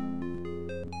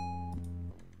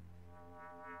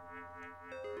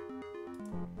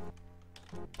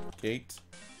 Gate.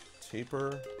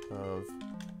 Taper of...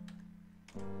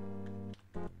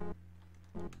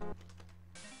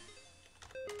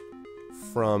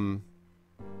 From...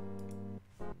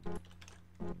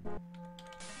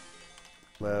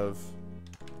 Lev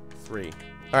 3.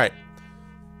 Alright.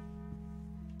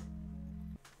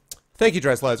 Thank you,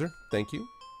 Dreselizer. Thank you.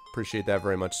 Appreciate that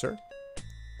very much, sir.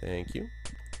 Thank you.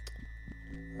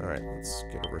 Alright, let's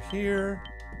get over here.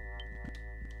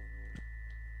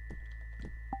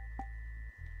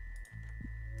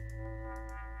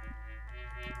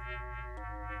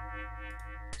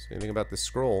 See anything about this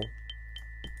scroll?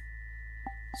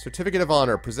 Certificate of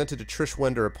Honor presented to Trish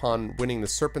Wender upon winning the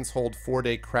Serpent's Hold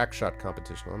 4-day crackshot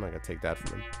competition. Well, I'm not gonna take that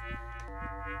from him.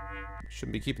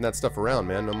 Shouldn't be keeping that stuff around,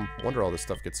 man. No wonder all this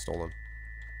stuff gets stolen.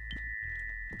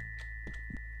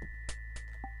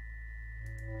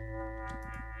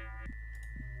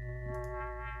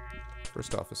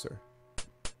 First officer.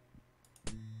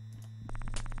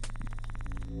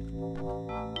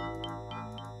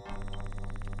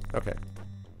 Okay.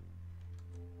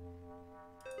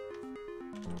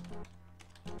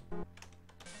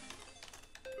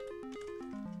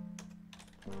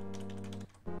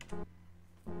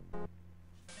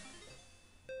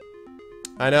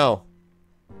 I know.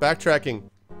 Backtracking.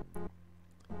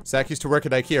 Zach used to work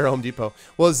at IKEA or Home Depot.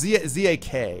 Well,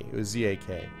 ZAK. It was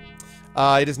ZAK.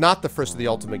 It is not the first of the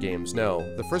Ultima games,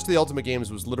 no. The first of the Ultima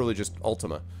games was literally just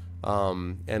Ultima.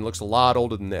 And looks a lot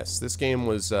older than this. This game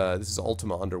was, this is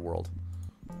Ultima Underworld.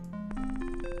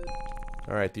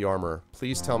 Alright, the armor.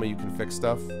 Please tell me you can fix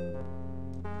stuff.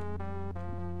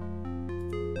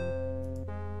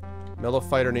 Mellow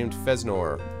fighter named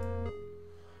Feznor.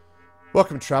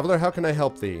 Welcome, traveler. How can I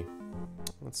help thee?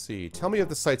 Let's see. Tell me of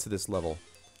the sights of this level.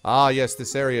 Ah, yes,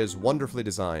 this area is wonderfully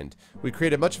designed. We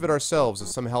created much of it ourselves with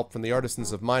some help from the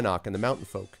artisans of Minok and the mountain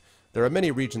folk. There are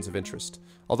many regions of interest.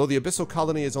 Although the Abyssal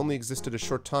Colony has only existed a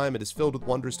short time, it is filled with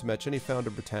wonders to match any found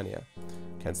in Britannia.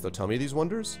 Canst thou tell me these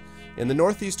wonders? In the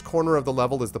northeast corner of the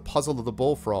level is the puzzle of the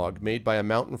bullfrog, made by a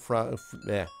mountain folk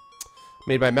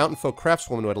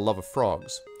craftswoman who had a love of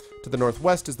frogs. To the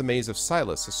northwest is the maze of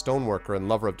Silas, a stoneworker and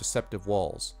lover of deceptive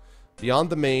walls. Beyond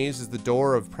the maze is the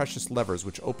door of precious levers,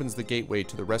 which opens the gateway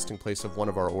to the resting place of one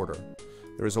of our order.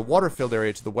 There is a water-filled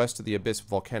area to the west of the abyss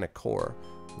volcanic core.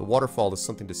 The waterfall is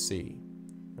something to see.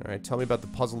 Alright, tell me about the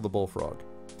puzzle of the bullfrog.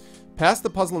 Past the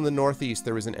puzzle in the northeast,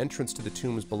 there is an entrance to the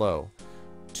tombs below.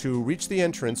 To reach the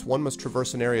entrance, one must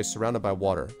traverse an area surrounded by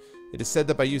water. It is said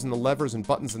that by using the levers and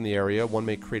buttons in the area, one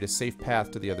may create a safe path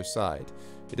to the other side.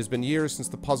 It has been years since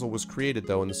the puzzle was created,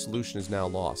 though, and the solution is now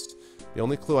lost. The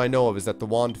only clue I know of is that the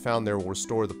wand found there will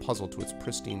restore the puzzle to its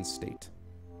pristine state.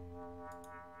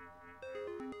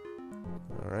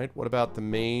 Alright, what about the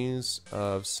maze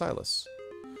of Silas?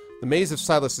 The maze of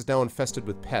Silas is now infested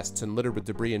with pests and littered with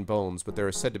debris and bones, but there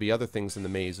are said to be other things in the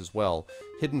maze as well,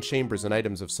 hidden chambers and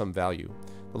items of some value.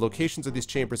 The locations of these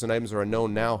chambers and items are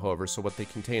unknown now, however, so what they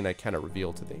contain I cannot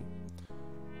reveal to thee.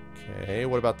 Okay,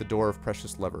 what about the door of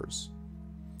precious levers?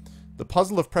 The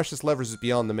puzzle of precious levers is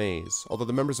beyond the maze. Although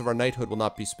the members of our knighthood will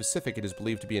not be specific, it is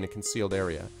believed to be in a concealed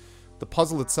area. The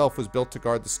puzzle itself was built to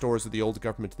guard the stores of the old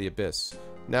government to the abyss.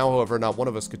 Now, however, not one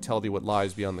of us could tell thee what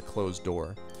lies beyond the closed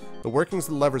door. The workings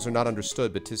of the levers are not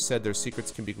understood, but 'tis said their secrets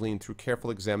can be gleaned through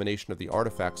careful examination of the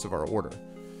artifacts of our order.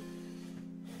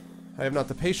 I have not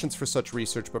the patience for such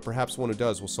research, but perhaps one who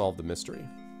does will solve the mystery.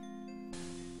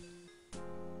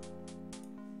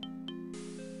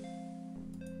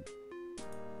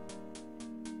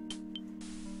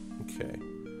 Okay.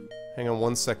 Hang on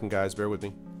 1 second, guys. Bear with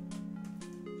me.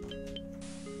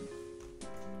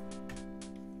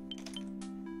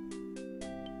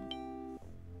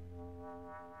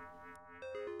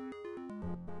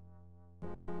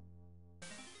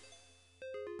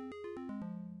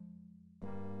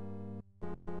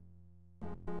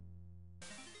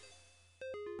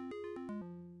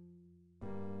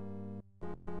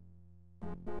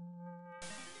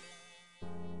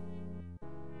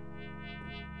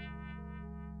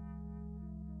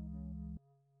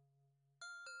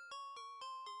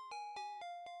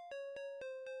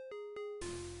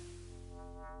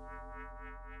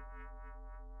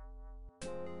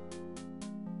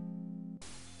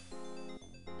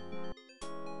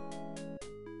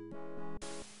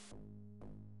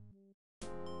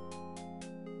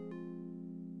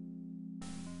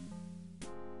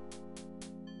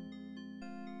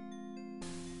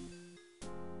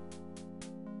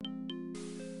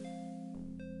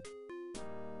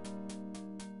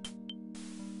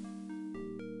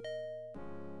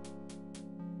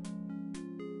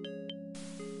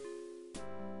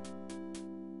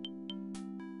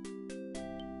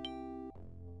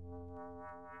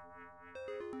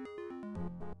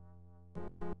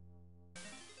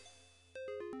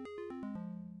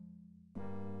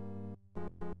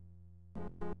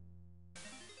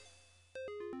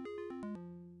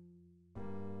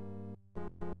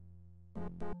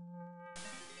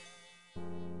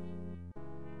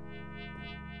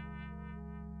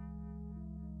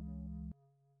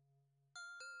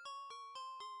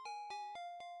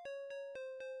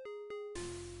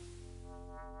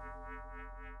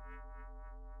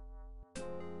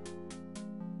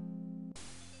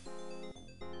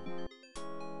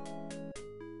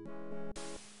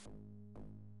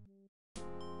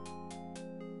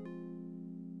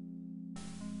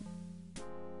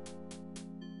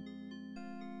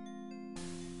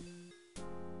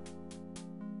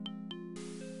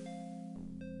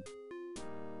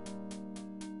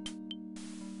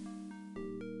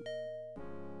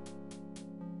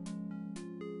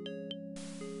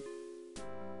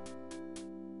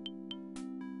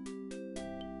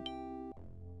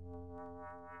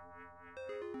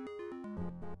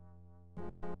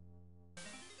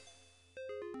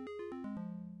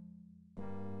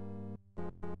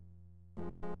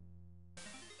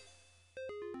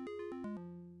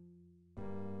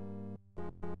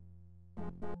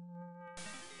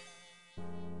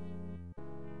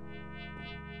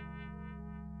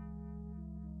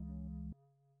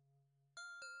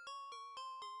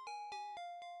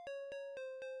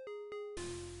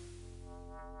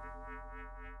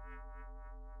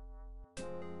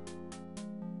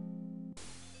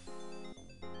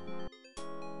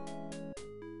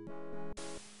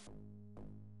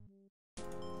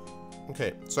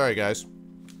 Okay, sorry guys.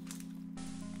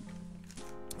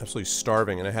 Absolutely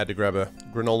starving, and I had to grab a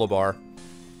granola bar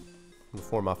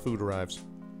before my food arrives.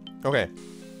 Okay.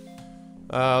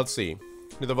 Let's see.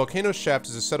 Near the volcano shaft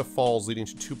is a set of falls leading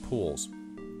to 2 pools.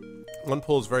 One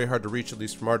pool is very hard to reach, at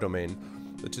least from our domain.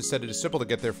 It is said it is simple to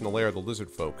get there from the lair of the lizard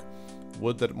folk.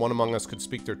 Would that one among us could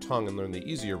speak their tongue and learn the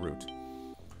easier route.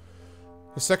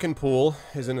 The second pool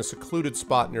is in a secluded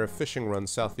spot near a fishing run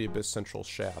south of the Abyss Central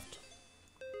Shaft.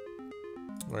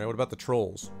 Alright, what about the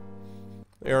trolls?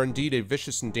 They are indeed a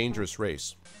vicious and dangerous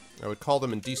race. I would call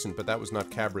them indecent, but that was not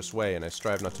Cabras' way, and I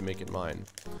strive not to make it mine.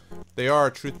 They are,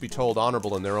 truth be told,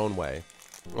 honorable in their own way.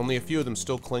 Only a few of them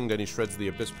still cling to any shreds of the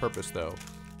Abyss purpose, though.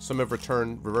 Some have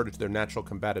reverted to their natural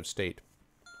combative state.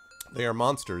 They are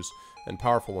monsters, and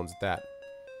powerful ones at that.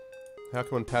 How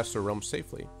can one pass their realm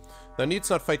safely? Thou needst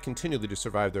not fight continually to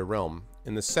survive their realm.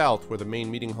 In the south, where the main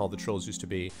meeting hall of the trolls used to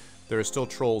be, there are still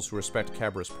trolls who respect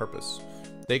Cabras' purpose.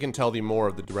 They can tell thee more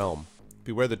of the realm.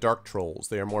 Beware the dark trolls,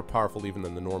 they are more powerful even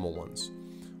than the normal ones.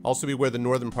 Also beware the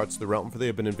northern parts of the realm, for they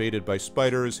have been invaded by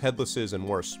spiders, headlesses, and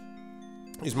worse.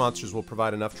 These monsters will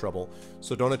provide enough trouble,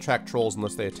 so don't attract trolls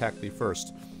unless they attack thee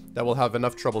first. That will have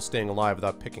enough trouble staying alive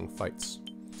without picking fights.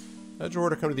 How'd your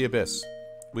order come to the Abyss?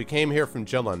 We came here from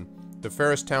Gillan, the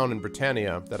fairest town in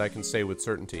Britannia, that I can say with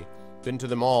certainty. Been to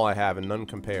them all I have, and none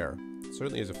compare. It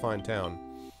certainly is a fine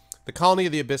town. The colony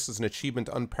of the Abyss is an achievement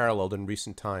unparalleled in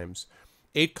recent times.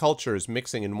 8 cultures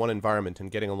mixing in one environment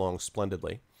and getting along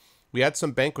splendidly. We had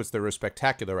some banquets that were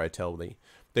spectacular, I tell thee.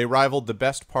 They rivaled the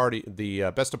best of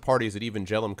parties that even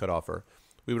Jellum could offer.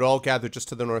 We would all gather just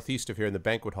to the northeast of here in the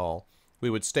banquet hall. We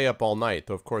would stay up all night,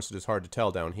 though of course it is hard to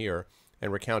tell down here,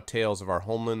 and recount tales of our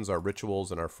homelands, our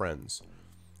rituals, and our friends.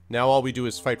 Now all we do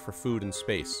is fight for food and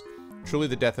space. Truly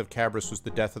the death of Cabras was the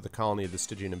death of the colony of the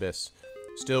Stygian Abyss.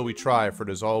 Still we try, for it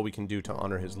is all we can do to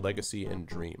honor his legacy and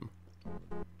dream.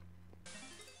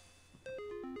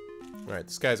 Alright,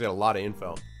 this guy's got a lot of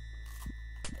info.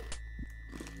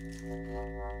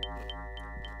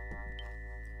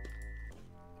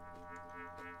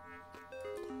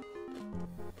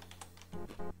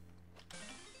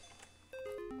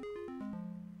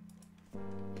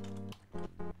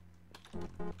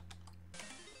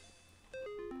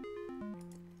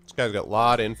 This guy's got a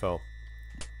lot of info.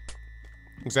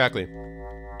 Exactly.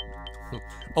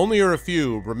 Only a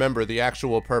few remember the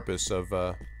actual purpose of,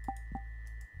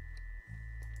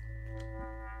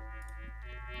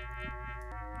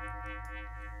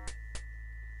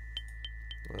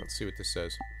 Let's see what this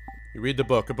says. You read the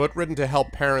book. A book written to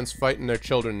help parents fighting their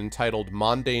children entitled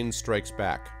Mondane Strikes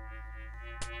Back.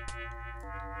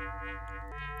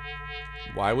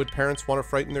 Why would parents want to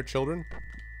frighten their children?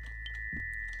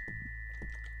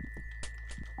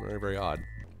 Very, very odd.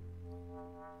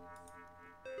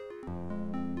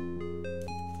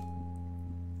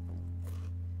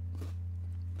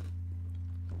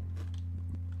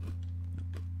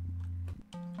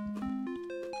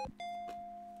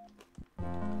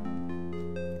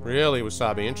 Really,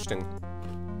 Wasabi, interesting.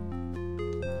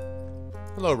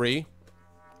 Hello, Ree.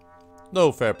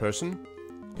 Hello, fair person.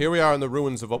 Here we are in the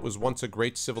ruins of what was once a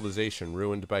great civilization,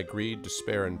 ruined by greed,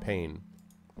 despair, and pain.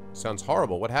 Sounds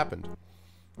horrible. What happened?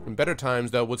 In better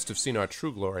times thou wouldst have seen our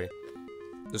true glory.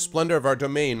 The splendor of our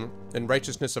domain and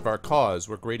righteousness of our cause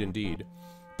were great indeed.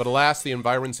 But alas, the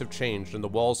environs have changed, and the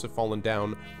walls have fallen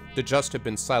down, the just have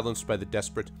been silenced by the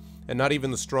desperate, and not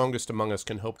even the strongest among us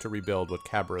can hope to rebuild what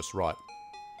Cabras wrought.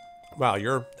 Wow,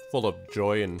 you're full of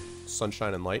joy and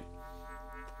sunshine and light.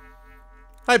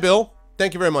 Hi, Bill.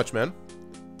 Thank you very much, man.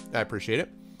 I appreciate it.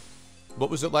 What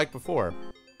was it like before?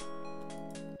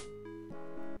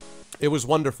 It was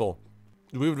wonderful.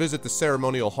 We would visit the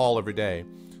ceremonial hall every day.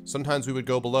 Sometimes we would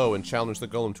go below and challenge the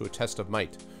golem to a test of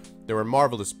might. There were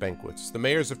marvelous banquets. The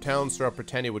mayors of towns throughout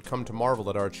Britannia would come to marvel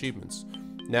at our achievements.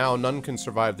 Now none can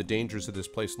survive the dangers of this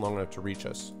place long enough to reach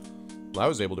us. Well, I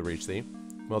was able to reach thee.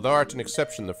 Well, thou art an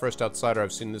exception, the first outsider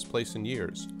I've seen in this place in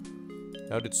years.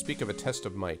 Thou didst speak of a test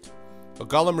of might. A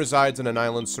golem resides on an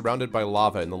island surrounded by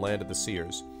lava in the land of the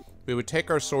seers. We would take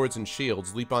our swords and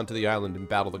shields, leap onto the island, and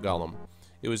battle the golem.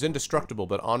 It was indestructible,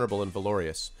 but honorable and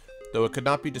valorous. Though it could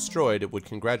not be destroyed, it would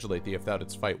congratulate thee if thou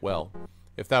didst fight well.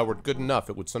 If thou wert good enough,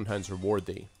 it would sometimes reward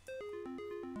thee.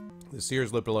 The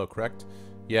seers live below, correct?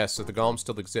 Yes, if the golem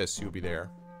still exists, he would be there.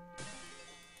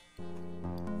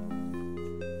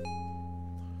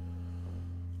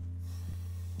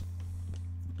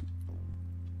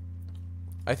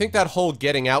 I think that whole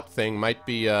getting out thing might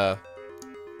be,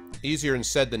 easier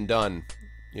said than done.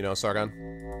 You know, Sargon?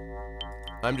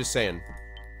 I'm just saying.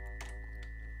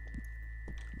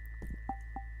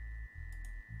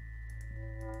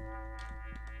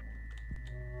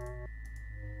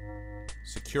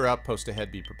 Secure outpost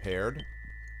ahead, be prepared.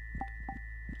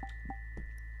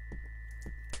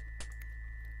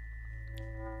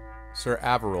 Sir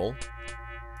Averil.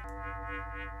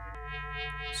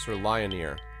 Sir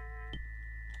Lioneer.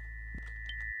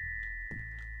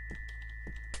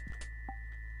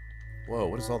 Whoa,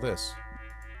 what is all this?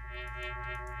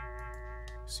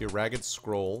 See a ragged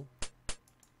scroll.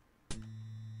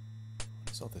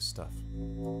 What is all this stuff?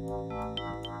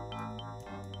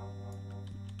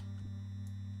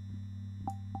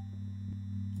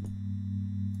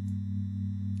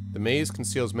 The maze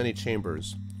conceals many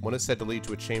chambers. One is said to lead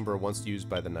to a chamber once used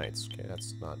by the knights. Okay,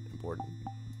 that's not important.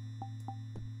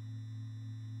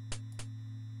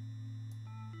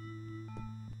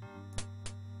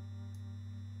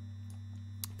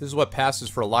 This is what passes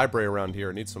for a library around here.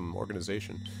 It needs some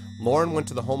organization. Lauren went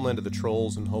to the homeland of the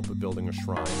trolls in hope of building a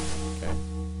shrine. Okay.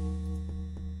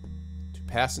 To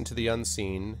pass into the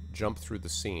unseen, jump through the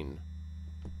scene.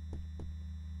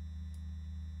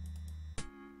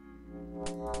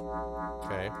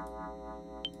 Okay.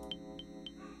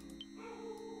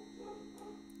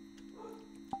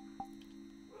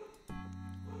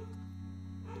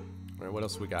 Alright, what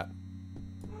else we got?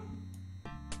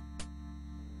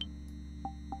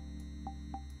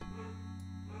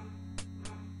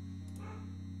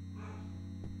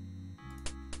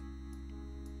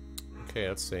 Okay,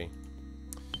 let's see.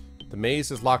 The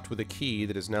maze is locked with a key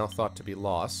that is now thought to be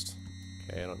lost.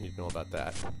 Okay, I don't need to know about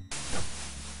that.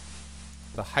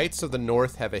 The heights of the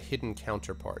north have a hidden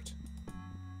counterpart.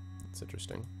 That's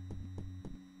interesting.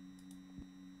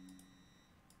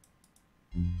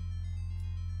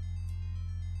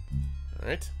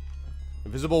 Alright.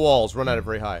 Invisible walls run out of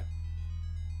very high.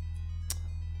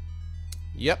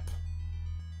 Yep.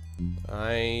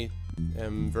 I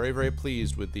am very, very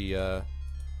pleased with the,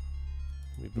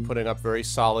 we've been putting up very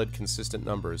solid, consistent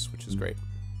numbers, which is great.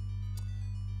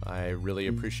 I really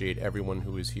appreciate everyone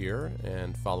who is here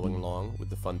and following along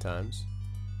with the fun times.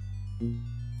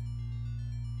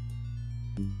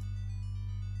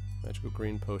 Magical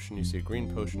green potion, you see a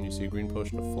green potion, you see a green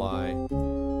potion to fly.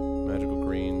 Magical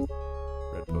green,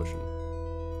 red potion.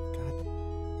 God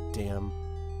damn.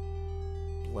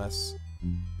 Bless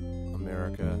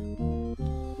America.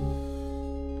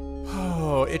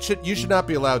 Oh, you should not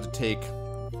be allowed to take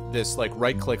this, like,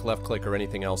 right click, left click, or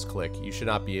anything else click. You should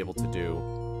not be able to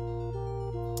do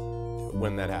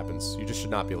when that happens. You just should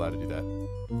not be allowed to do that.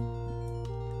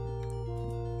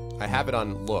 I have it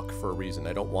on look for a reason.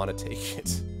 I don't want to take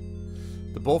it.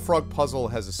 The bullfrog puzzle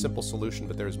has a simple solution,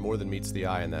 but there is more than meets the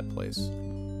eye in that place.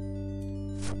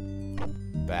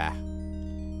 Bah.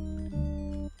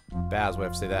 Bah is what I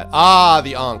have to say that. Ah,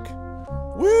 the Ankh.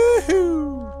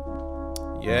 Woohoo!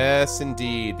 Yes,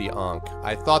 indeed, the Ankh.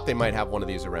 I thought they might have one of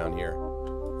these around here.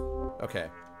 Okay.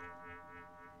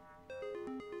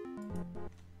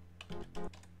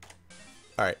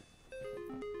 Alright.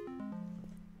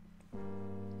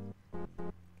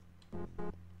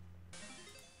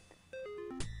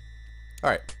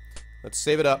 Alright. Let's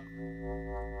save it up.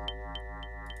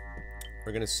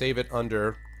 We're gonna save it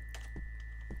under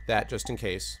that, just in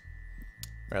case.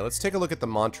 Alright, let's take a look at the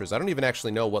mantras. I don't even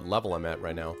actually know what level I'm at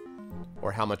right now,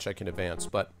 or how much I can advance,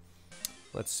 but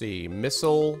let's see.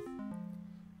 Missile.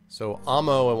 So,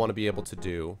 ammo I want to be able to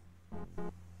do.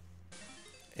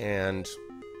 And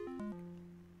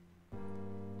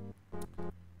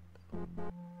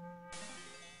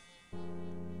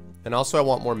also I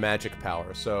want more magic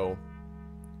power. So,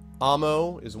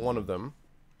 ammo is one of them.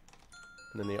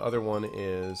 And then the other one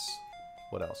is...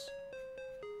 what else?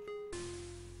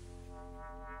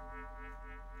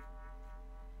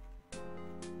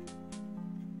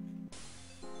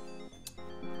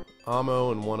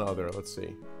 Ammo and one other. Let's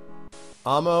see.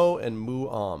 Ammo and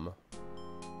Mu'am.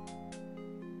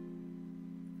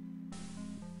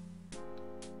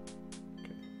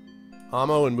 Okay.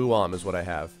 Ammo and Mu'am is what I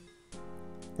have.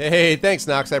 Hey, thanks,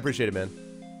 Nox. I appreciate it, man.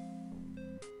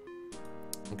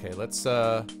 Okay, let's,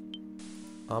 Ammo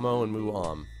and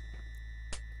Mu'am.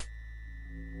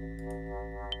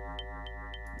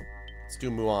 Let's do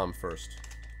Mu'am first.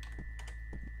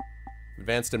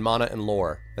 Advanced in mana and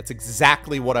lore. That's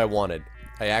exactly what I wanted.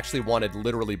 I actually wanted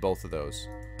literally both of those.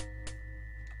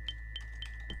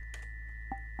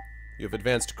 You have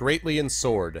advanced greatly in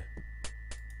sword.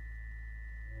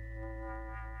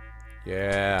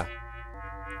 Yeah.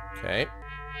 Okay.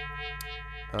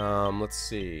 Let's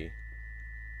see.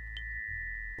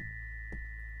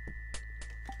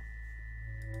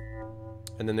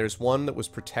 And then there's one that was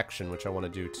protection, which I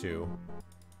want to do too.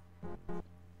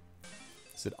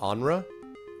 Is it Anra?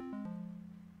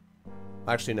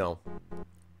 Actually, no.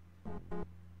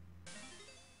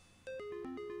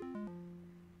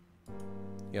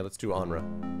 Yeah, let's do Anra.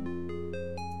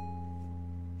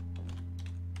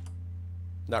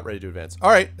 Not ready to advance.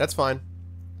 Alright, that's fine.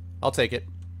 I'll take it.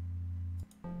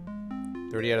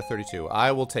 30 out of 32.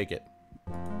 I will take it.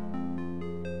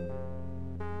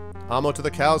 Ammo to the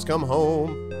cows come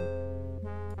home.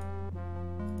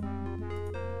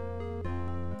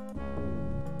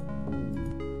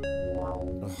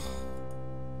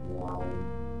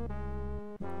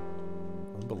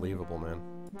 Unbelievable, man.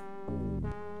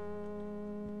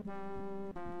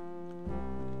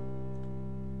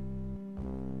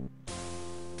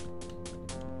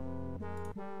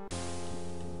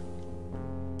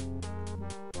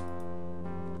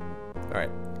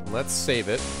 Alright, let's save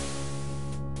it.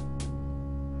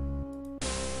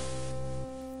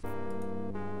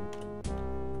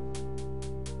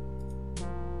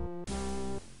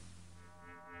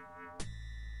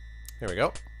 There we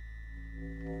go.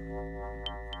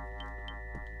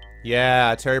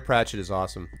 Yeah, Terry Pratchett is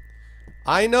awesome.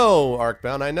 I know,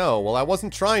 Arcbound, I know. Well, I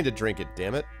wasn't trying to drink it,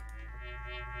 damn it.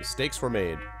 Mistakes were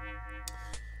made.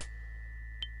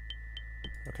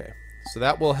 Okay, so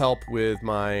that will help with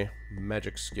my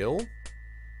magic skill.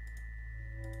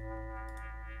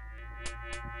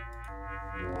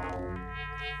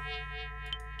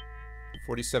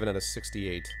 $47 out of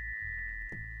 68.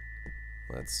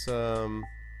 Let's,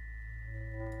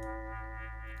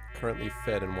 currently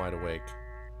fed and wide awake.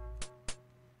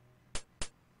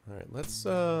 Alright, let's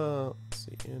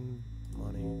see, in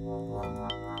money.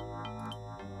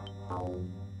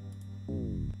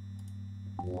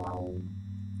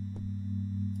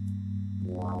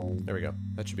 There we go.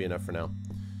 That should be enough for now.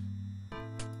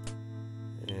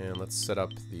 And let's set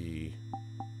up the...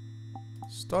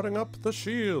 Starting up the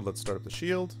shield. Let's start up the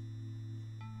shield.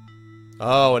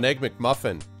 Oh, an Egg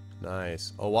McMuffin.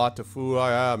 Nice. Oh, what a fool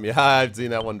I am. Yeah, I've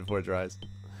seen that one before it dries.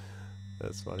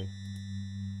 That's funny.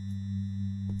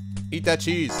 Eat that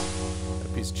cheese.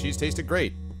 That piece of cheese tasted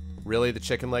great. Really? The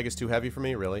chicken leg is too heavy for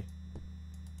me? Really?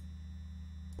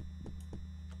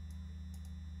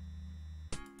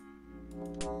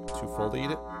 Too full to eat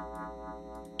it?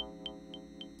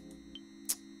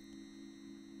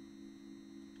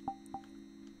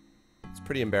 It's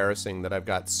pretty embarrassing that I've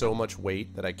got so much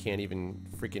weight that I can't even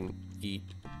freaking eat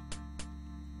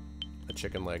a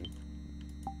chicken leg.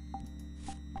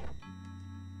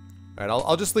 Alright,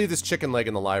 I'll just leave this chicken leg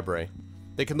in the library.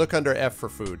 They can look under F for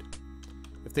food.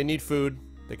 If they need food,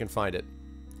 they can find it.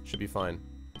 Should be fine.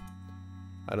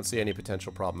 I don't see any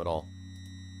potential problem at all.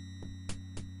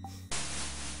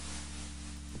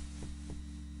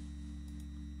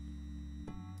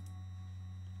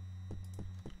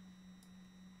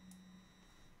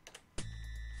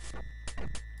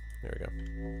 There we go.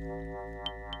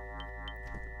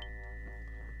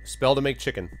 Spell to make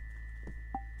chicken.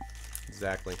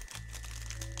 Exactly.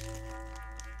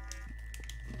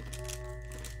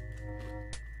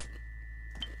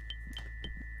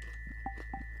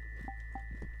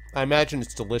 I imagine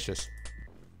it's delicious.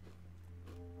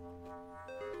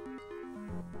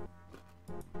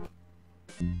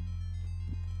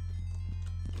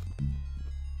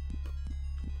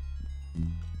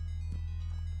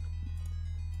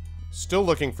 Still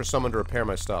looking for someone to repair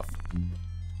my stuff.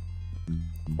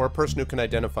 Or a person who can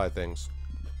identify things.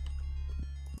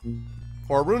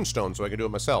 Or a runestone so I can do it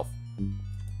myself.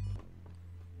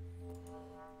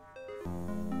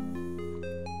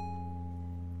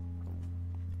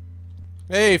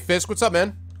 Hey, Fisk, what's up,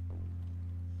 man?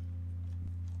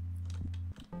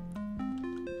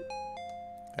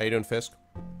 How you doing, Fisk?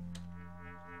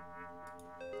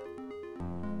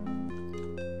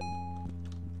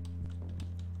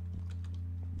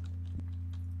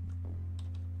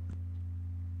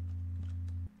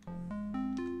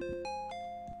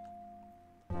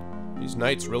 These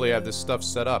knights really have this stuff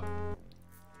set up.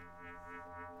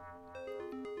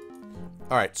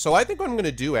 Alright, so I think what I'm going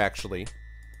to do, actually,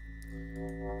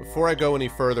 before I go any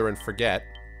further and forget,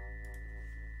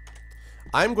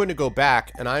 I'm going to go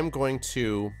back and I'm going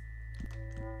to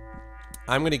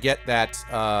get that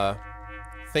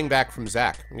thing back from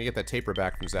Zach. I'm going to get that taper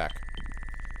back from Zach.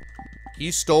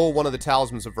 He stole one of the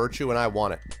talismans of virtue and I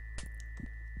want it.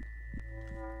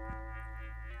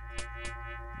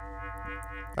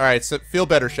 Alright, so feel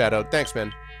better, Shadow. Thanks,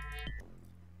 man.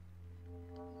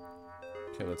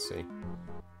 Okay, let's see.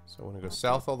 So I want to go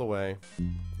south all the way,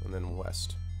 and then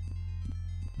west.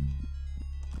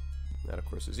 That, of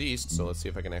course, is east, so let's see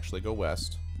if I can actually go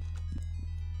west.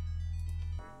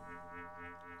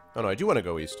 Oh, no, I do want to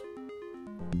go east.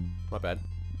 My bad.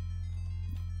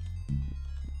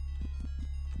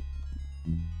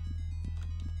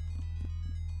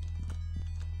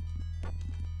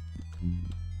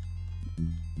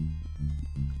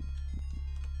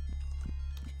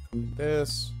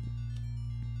 This.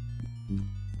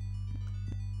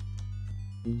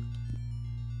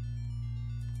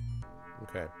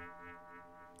 Okay.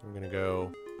 I'm gonna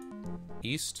go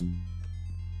east.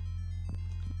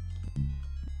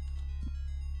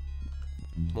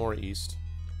 More east.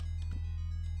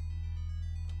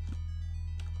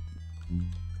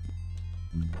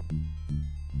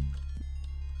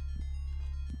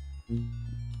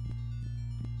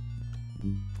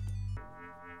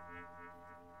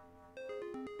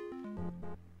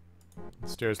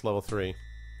 Stairs level 3.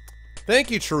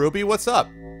 Thank you, Cherubi. What's up?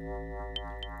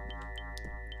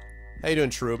 How you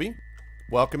doing, Cherubi?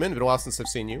 Welcome in. It's been a while since I've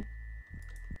seen you.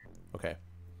 Okay.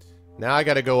 Now I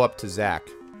gotta go up to Zach.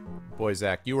 Boy,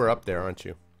 Zach, you were up there, aren't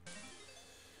you?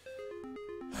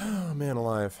 Oh, man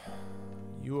alive.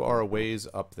 You are a ways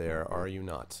up there, are you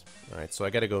not? Alright, so I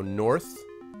gotta go north.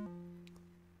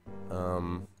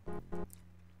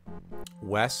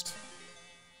 West.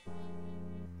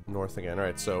 North again.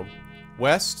 Alright, so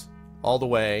west all the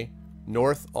way.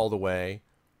 North all the way.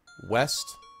 West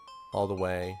all the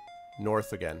way.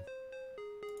 North again.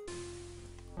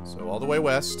 So all the way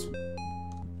west.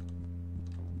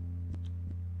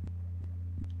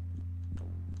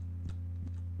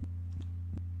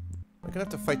 I'm gonna have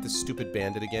to fight this stupid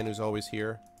bandit again who's always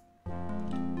here.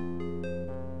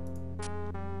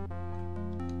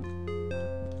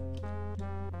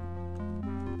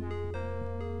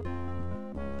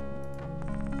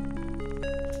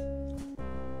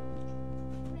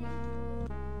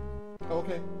 Oh,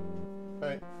 okay.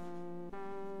 Alright.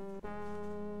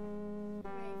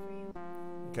 Ready for you.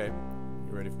 Okay.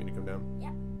 You ready for me to come down?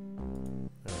 Yep.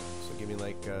 Alright, so give me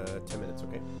like 10 minutes,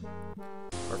 okay?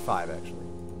 Or 5, actually.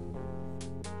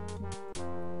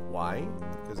 Why?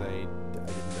 Because I didn't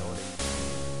know it.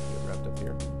 Get wrapped up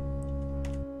here.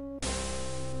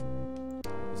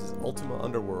 This is Ultima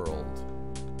Underworld.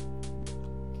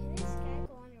 Can this guy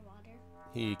go underwater?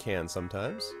 He can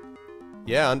sometimes.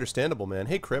 Yeah, understandable, man.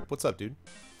 Hey, Crip, what's up, dude?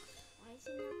 Why is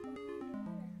he not going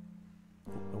underwater?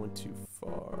 I went too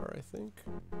far, I think.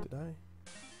 Did I?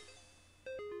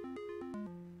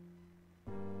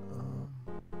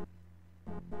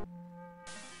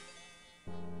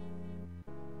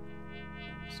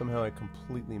 Somehow I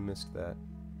completely missed that.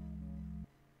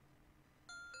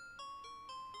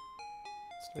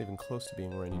 It's not even close to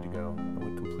being where I need to go. I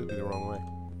went completely the wrong way.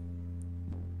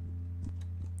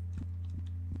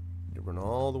 Need to run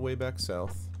all the way back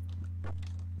south.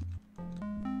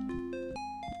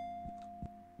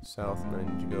 South, and I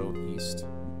need to go east.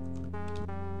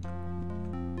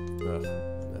 Ugh,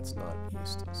 that's not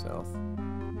east. South.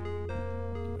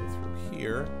 Go through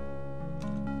here.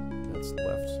 That's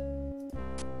left.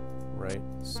 Right,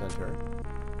 center. I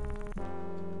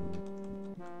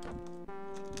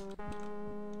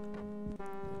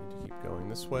need to keep going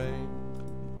this way.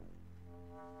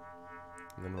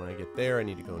 And then when I get there, I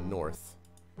need to go north.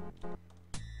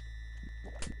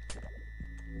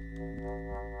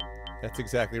 That's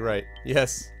exactly right.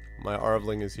 Yes, my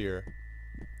Arvling is here.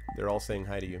 They're all saying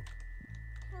hi to you.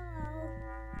 Hello.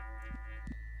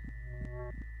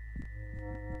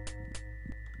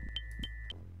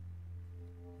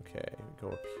 Okay, go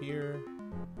up here.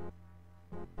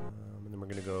 And then we're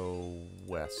gonna go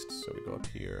west. So we go up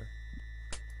here.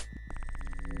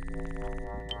 We're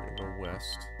gonna go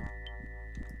west.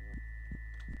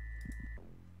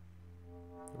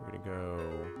 We're gonna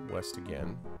go west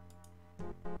again.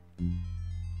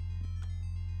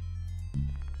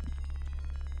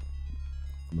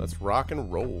 Let's rock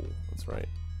and roll. That's right.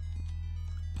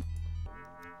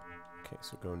 Okay,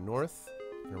 so go north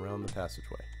and around the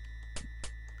passageway.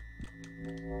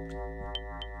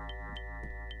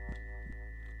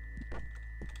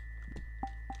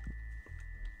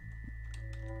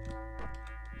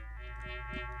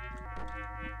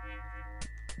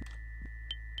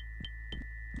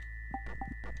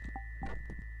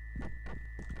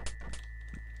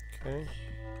 Okay.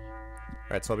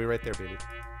 Alright, so I'll be right there, baby.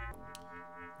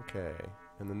 Okay,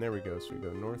 and then there we go. So we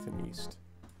go north and east.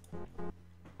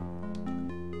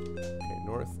 Okay,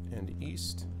 north and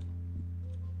east.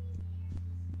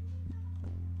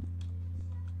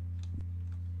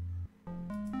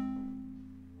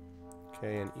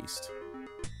 Okay, and east.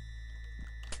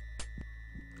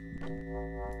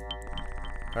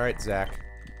 Alright, Zach.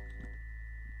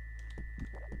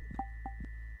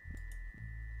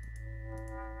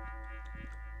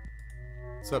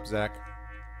 What's up, Zach?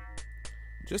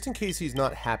 Just in case he's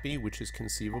not happy, which is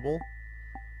conceivable,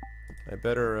 I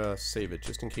better save it,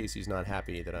 just in case he's not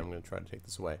happy that I'm going to try to take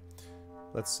this away.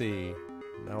 Let's see.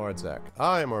 Now art Zach.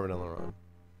 I am Arvin Elleron.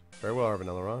 Very well, Arvin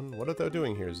Elleron. What art thou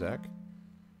doing here, Zach?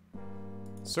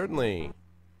 Certainly.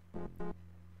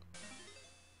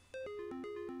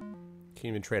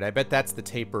 Can't even trade. I bet that's the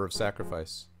taper of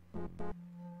sacrifice.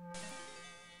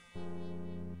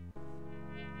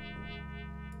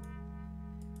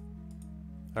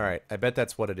 Alright, I bet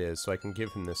that's what it is, so I can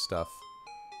give him this stuff.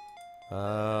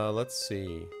 Let's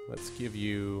see. Let's give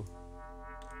you...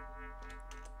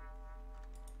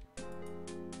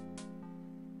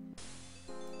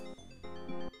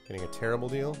 Getting a terrible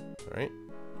deal. Alright.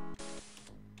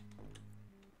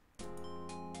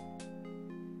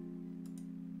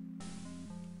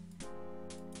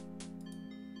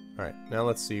 Alright, now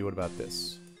let's see what about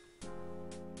this.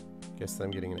 Guess that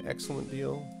I'm getting an excellent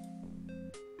deal.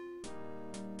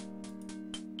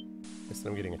 Guess that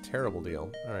I'm getting a terrible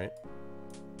deal. Alright.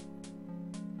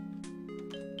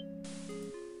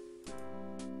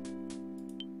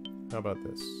 How about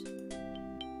this?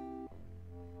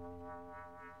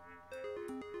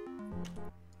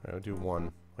 I'll do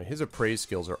one. Wait, his appraise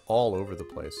skills are all over the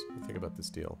place. What do you think about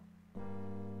this deal?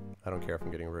 I don't care if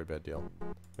I'm getting a very bad deal.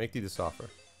 Make thee this offer.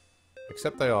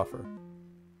 Accept thy offer.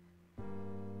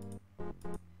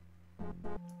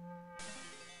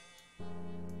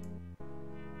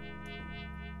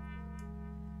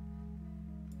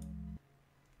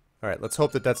 Alright, let's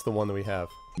hope that that's the one that we have.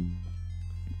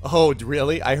 Oh,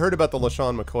 really? I heard about the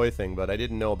LaShawn McCoy thing, but I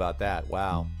didn't know about that.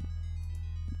 Wow.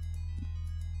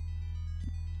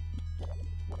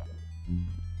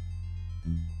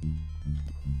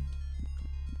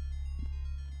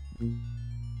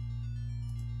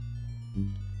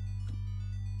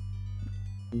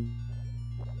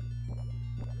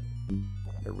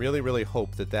 I really, really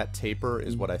hope that that taper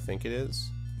is what I think it is.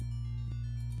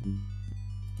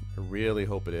 I really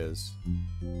hope it is.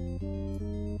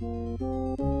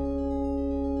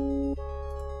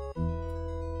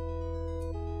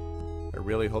 I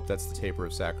really hope that's the taper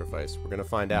of sacrifice. We're gonna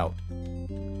find out.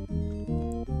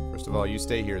 First of all, you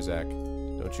stay here, Zach.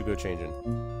 Don't you go changing.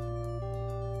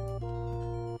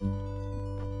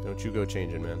 Don't you go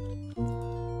changing, man.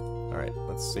 Alright,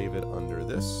 let's save it under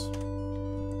this.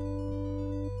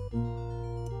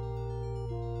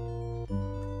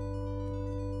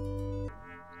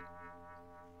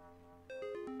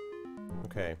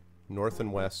 Okay, north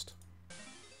and west.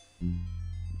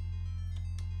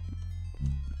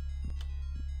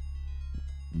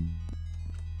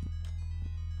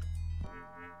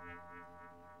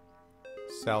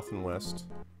 South and west.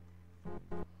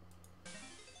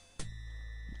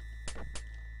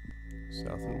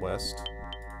 South and west.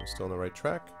 Am I still on the right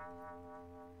track?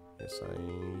 Yes, I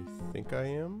think I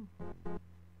am.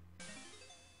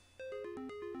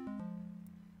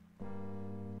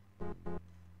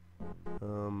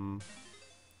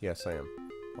 Yes, I am.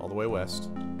 All the way west.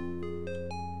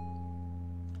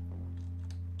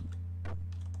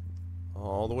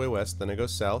 All the way west, then I go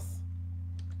south.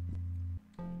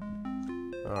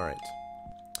 Alright.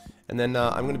 And then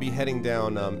I'm going to be heading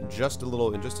down just a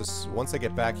little, once I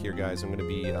get back here, guys, I'm going to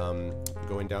be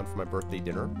going down for my birthday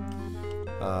dinner.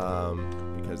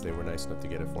 Because they were nice enough to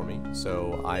get it for me.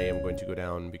 So I am going to go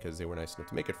down because they were nice enough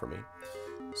to make it for me.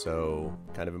 So,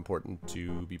 kind of important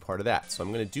to be part of that. So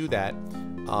I'm going to do that.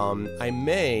 I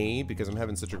may, because I'm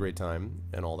having such a great time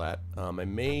and all that, I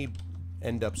may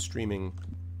end up streaming...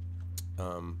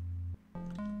 sorry,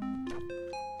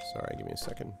 give me a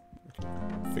second. I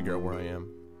can figure out where I am.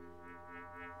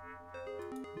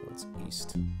 Oh, it's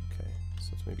east. Okay,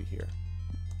 so it's maybe here.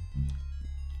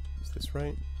 Is this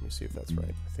right? Let me see if that's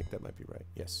right. I think that might be right.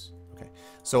 Yes. Okay.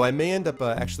 So I may end up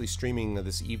actually streaming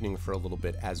this evening for a little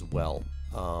bit as well.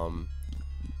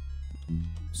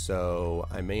 So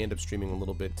I may end up streaming a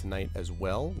little bit tonight as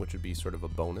well, which would be sort of a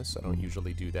bonus. I don't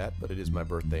usually do that, but it is my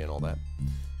birthday and all that.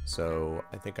 So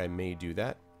I think I may do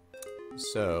that.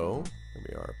 So here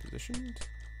we are positioned.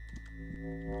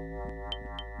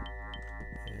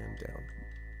 And down.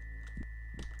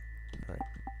 Alright.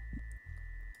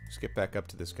 Just get back up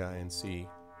to this guy and see.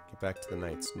 Get back to the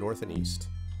knights. North and east.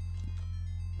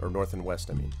 Or north and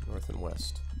west, I mean. North and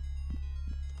west.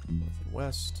 North and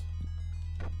west.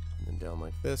 And then down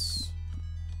like this.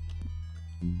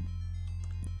 And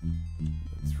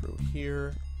through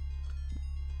here.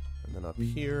 And then up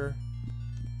here.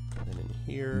 And then in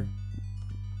here.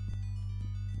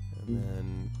 And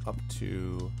then up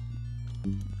to...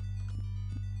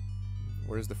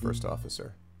 Where's the first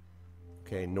officer?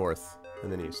 Okay, north.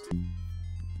 And then east.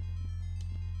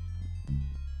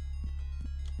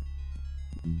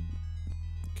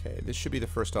 Okay, this should be the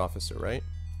first officer, right?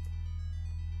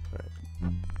 Alright.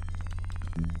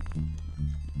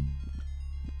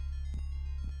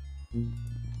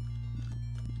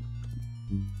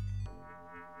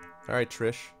 Alright,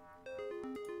 Trish.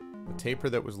 The taper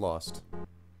that was lost.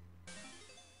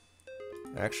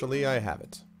 Actually, I have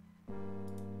it.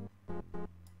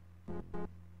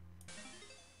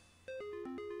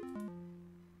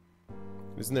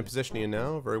 Isn't there positioning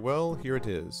now? Very well, here it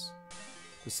is.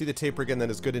 To see the taper again,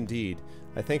 that is good indeed.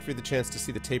 I thank thee for the chance to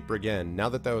see the taper again. Now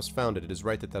that thou hast found it, it is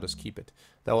right that thou dost keep it.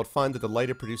 Thou wilt find that the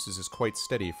light it produces is quite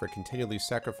steady, for it continually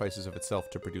sacrifices of itself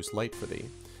to produce light for thee.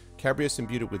 Cabrius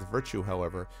imbued it with virtue,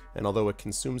 however, and although it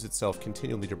consumes itself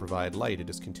continually to provide light, it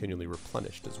is continually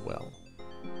replenished as well.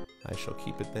 I shall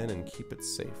keep it then and keep it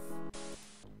safe.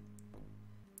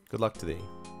 Good luck to thee.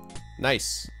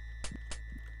 Nice!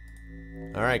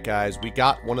 Alright guys, we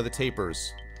got one of the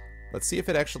tapers. Let's see if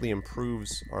it actually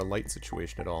improves our light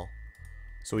situation at all.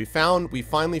 So we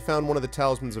finally found one of the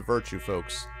talismans of virtue,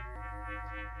 folks.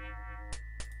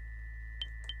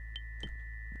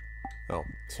 Oh,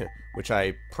 which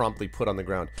I promptly put on the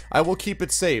ground. I will keep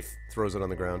it safe. Throws it on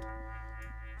the ground.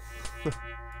 Oh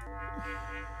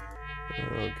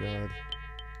god.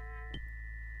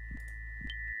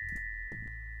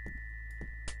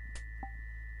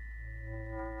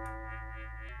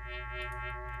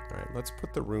 Alright, let's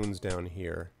put the runes down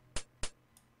here.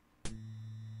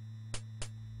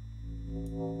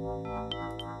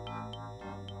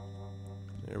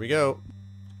 There we go.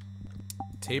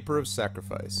 Taper of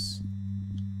Sacrifice.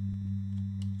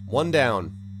 One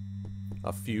down.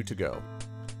 A few to go.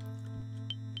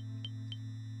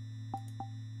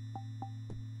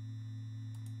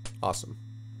 Awesome.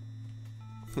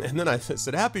 And then I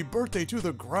said, happy birthday to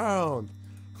the ground!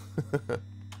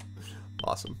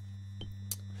 Awesome.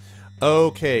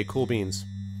 Okay, cool beans.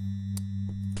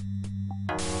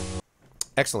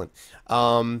 Excellent.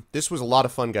 This was a lot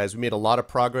of fun, guys. We made a lot of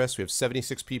progress. We have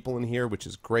 76 people in here, which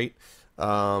is great.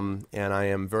 And I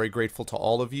am very grateful to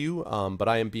all of you, but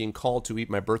I am being called to eat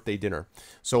my birthday dinner.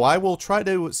 So I will try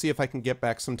to see if I can get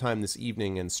back sometime this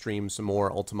evening and stream some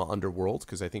more Ultima Underworld,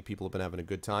 because I think people have been having a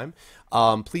good time.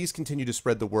 Please continue to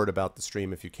spread the word about the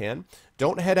stream if you can.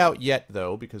 Don't head out yet,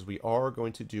 though, because we are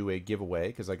going to do a giveaway,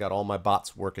 because I got all my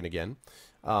bots working again,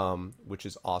 which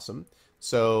is awesome.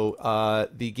 So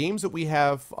the games that we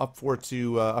have up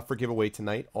for giveaway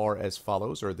tonight are as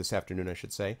follows, or this afternoon, I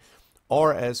should say.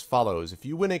 Are as follows. If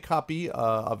you win a copy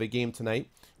of a game tonight,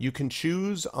 you can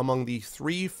choose among the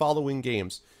 3 following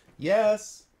games.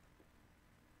 Yes!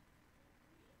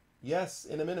 Yes,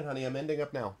 in a minute, honey. I'm ending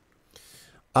up now.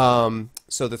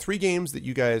 So the 3 games that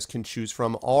you guys can choose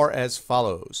from are as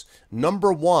follows.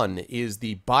 Number 1 is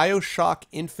the BioShock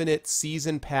Infinite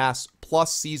Season Pass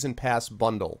plus Season Pass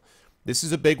bundle. This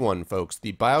is a big one, folks.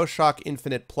 The BioShock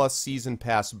Infinite plus Season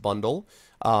Pass bundle.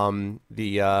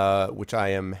 Which I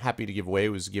am happy to give away,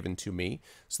 was given to me.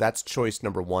 So that's choice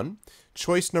number 1.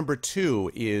 Choice number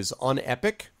 2 is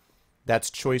Unepic. That's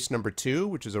choice number 2,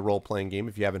 which is a role-playing game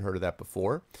if you haven't heard of that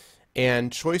before.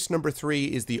 And choice number 3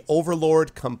 is the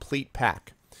Overlord Complete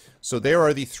Pack. So there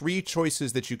are the 3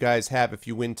 choices that you guys have if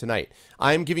you win tonight.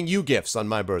 I am giving you gifts on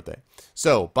my birthday.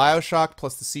 So BioShock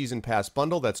plus the Season Pass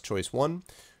bundle, that's choice 1.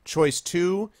 Choice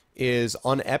 2 is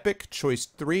Unepic. Choice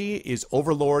 3 is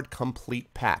Overlord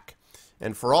Complete Pack.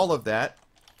 And for all of that,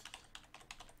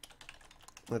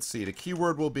 let's see, the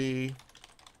keyword will be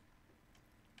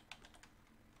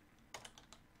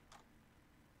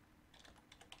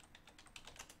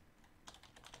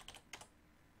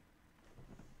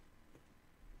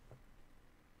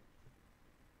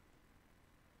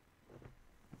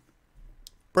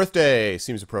birthday.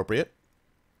 Seems appropriate.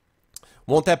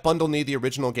 Won't that bundle need the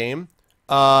original game?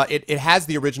 It has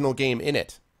the original game in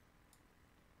it.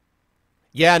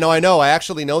 Yeah, no, I know. I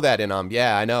actually know that in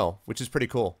yeah, I know, which is pretty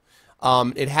cool.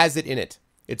 It has it in it.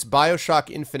 It's BioShock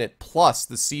Infinite plus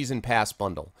the Season Pass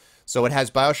bundle. So it has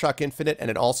BioShock Infinite,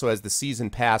 and it also has the Season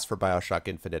Pass for BioShock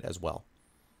Infinite as well.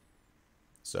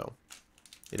 So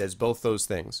it has both those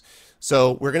things.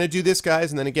 So we're going to do this,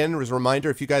 guys, and then again, as a reminder,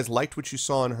 if you guys liked what you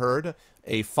saw and heard,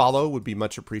 a follow would be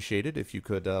much appreciated if you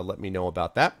could let me know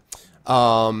about that.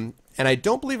 And I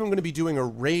don't believe I'm going to be doing a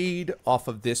raid off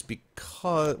of this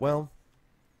because, well,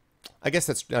 I guess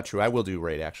that's not true. I will do a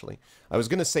raid, actually. I was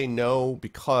going to say no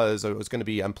because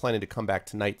I'm planning to come back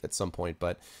tonight at some point,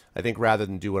 but I think rather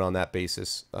than do it on that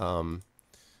basis, I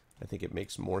think it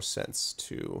makes more sense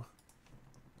to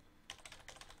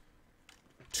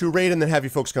raid and then have you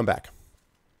folks come back.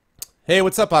 Hey,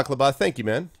 what's up, Aklaba? Thank you,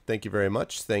 man. Thank you very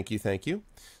much. Thank you, thank you.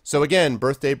 So again,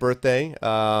 birthday.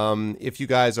 If you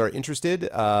guys are interested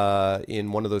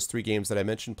in one of those 3 games that I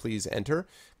mentioned, please enter,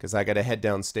 because I got to head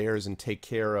downstairs and take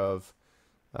care of.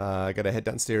 My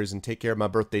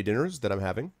birthday dinners that I'm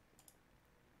having.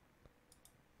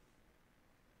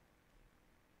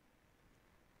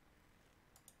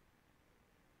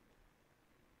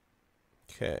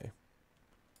 Okay.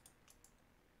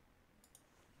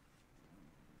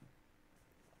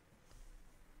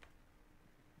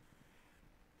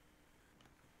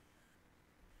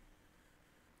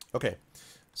 Okay,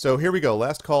 so here we go.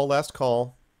 Last call, last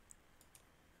call.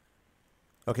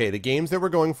 Okay, the games that we're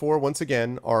going for, once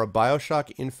again, are a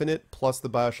Bioshock Infinite plus the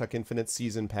Bioshock Infinite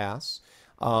Season Pass.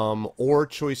 Or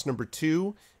choice number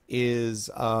two is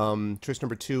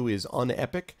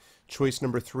Unepic. Choice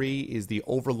number 3 is the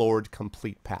Overlord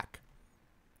Complete Pack.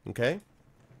 Okay?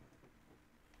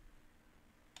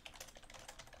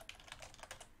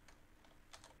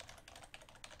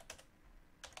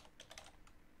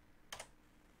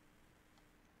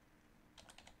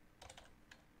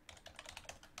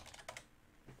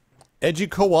 Edgy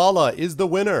Koala is the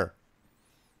winner.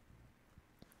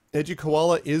 Edgy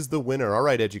Koala is the winner. All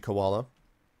right, Edgy Koala.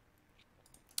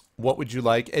 What would you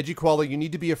like? Edgy Koala, you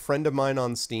need to be a friend of mine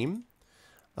on Steam.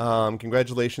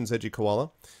 Congratulations, Edgy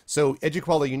Koala. So, Edgy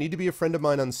Koala, you need to be a friend of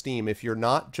mine on Steam. If you're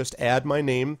not, just add my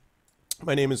name.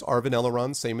 My name is Arvin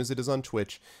Eleron, same as it is on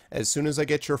Twitch. As soon as I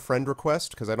get your friend request,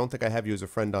 because I don't think I have you as a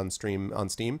friend on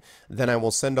Steam, then I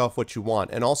will send off what you want.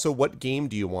 And also, what game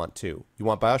do you want to? You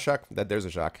want Bioshock? There's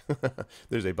a shock.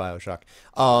 There's a Bioshock.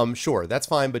 Sure, that's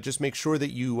fine, but just make sure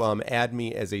that you add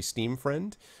me as a Steam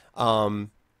friend.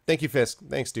 Thank you, Fisk.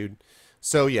 Thanks, dude.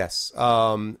 So yes,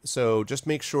 so just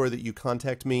make sure that you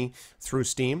contact me through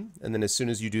Steam, and then as soon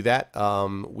as you do that,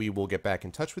 we will get back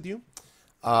in touch with you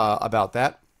about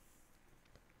that.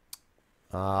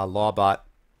 Lawbot.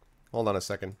 Hold on a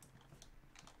second.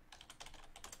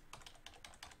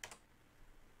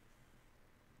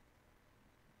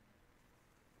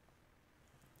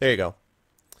 There you go.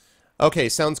 Okay,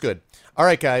 sounds good. All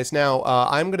right, guys. Now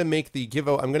I'm gonna make the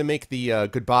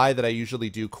goodbye that I usually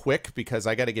do quick because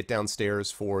I got to get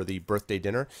downstairs for the birthday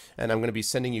dinner, and I'm gonna be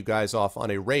sending you guys off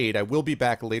on a raid. I will be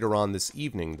back later on this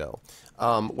evening, though.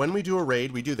 When we do a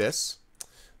raid, we do this.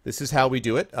 This is how we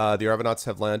do it. The Arvanauts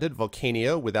have landed.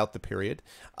 Volcania without the period.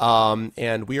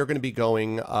 And we are going to be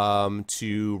going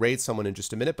to raid someone in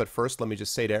just a minute. But first, let me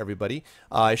just say to everybody,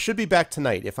 I should be back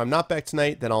tonight. If I'm not back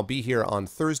tonight, then I'll be here on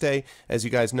Thursday. As you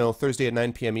guys know, Thursday at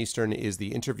 9 p.m. Eastern is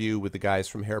the interview with the guys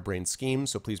from Harebrained Schemes.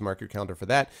 So please mark your calendar for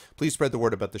that. Please spread the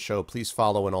word about the show. Please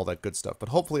follow and all that good stuff. But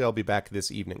hopefully I'll be back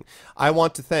this evening. I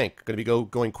want to thank, going to be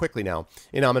going quickly now,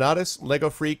 Inaminatus,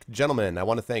 Lego Freak, Gentlemen. I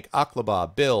want to thank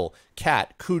Aklaba, Bill,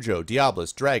 Cat, Cujo,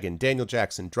 Diabolus, Dragon, Daniel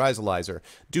Jackson, Dryzalizer,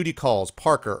 Duty Calls,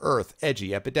 Parker, Earth,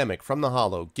 Edgy, Epidemic, From the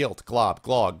Hollow, Guilt, Glob,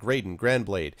 Glog, Graydon,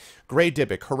 Grandblade, Grey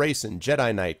Dybbuk, Horason,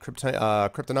 Jedi Knight,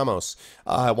 Kryptonamos.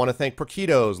 I want to thank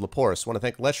Porquitos, Laporce. Want to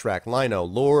thank Leshrak, Lino,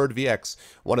 Lord VX.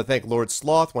 Want to thank Lord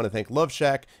Sloth. Want to thank Love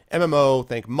Shack, MMO.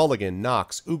 Thank Mulligan,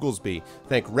 Knox, Ooglesby.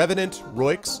 Thank Revenant,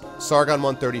 Roix,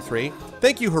 Sargon133.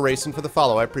 Thank you, Horason, for the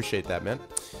follow. I appreciate that, man.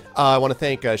 I want to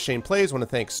thank Shane Plays, want to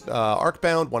thank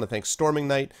Arcbound, want to thank Storming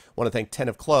Knight, want to thank 10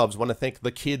 of Clubs, want to thank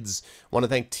The Kids, want to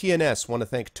thank TNS, want to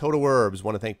thank Toto Herbs,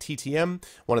 want to thank TTM,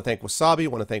 want to thank Wasabi,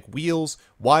 want to thank Wheels,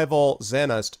 Wyval,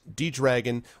 Zanust,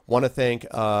 D-Dragon, want to thank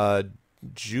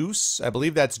Juice, I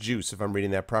believe that's Juice if I'm reading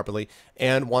that properly,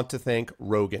 and want to thank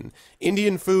Rogan.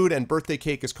 Indian food and birthday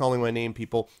cake is calling my name,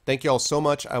 people. Thank you all so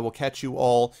much. I will catch you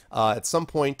all at some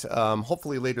point,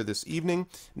 hopefully later this evening.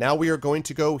 Now we are going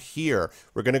to go here.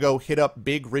 We're going to go hit up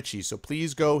Big Richie, so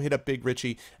please go hit up Big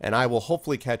Richie, and I will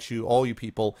hopefully catch you, all you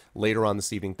people, later on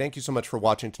this evening. Thank you so much for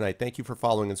watching tonight. Thank you for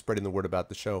following and spreading the word about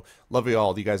the show. Love you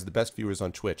all. You guys are the best viewers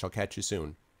on Twitch. I'll catch you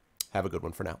soon. Have a good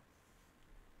one for now.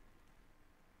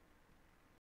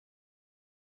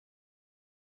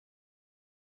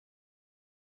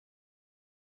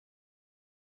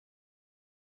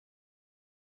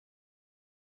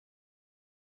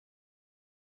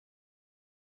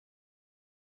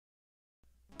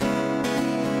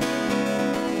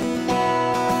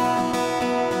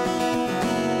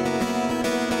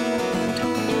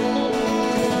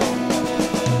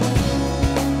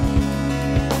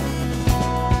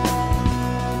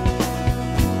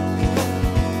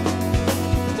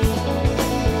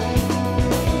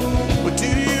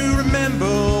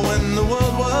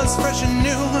 Fresh and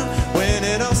new, when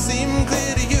it all seemed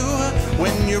clear to you,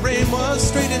 when your aim was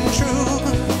straight and true.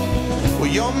 Were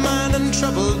your mind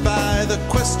untroubled by the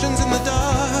questions in the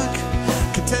dark,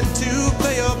 content to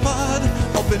play your part,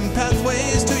 open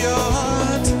pathways to your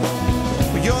heart?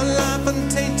 Were your life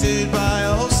untainted by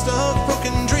a host of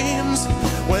broken dreams,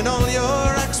 when all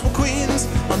your acts were queens,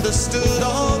 understood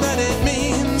all that it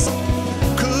means?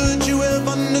 Could you have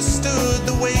understood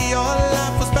the way your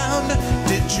life was bound?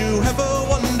 Did you ever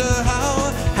wonder how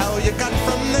you got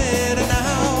from there to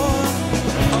now?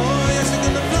 Oh yes, you're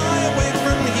gonna fly away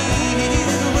from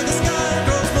here, where the sky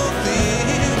grows more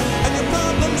clear, and your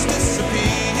problems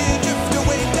disappear, drift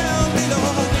away down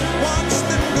below. Watch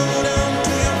them go down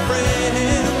to your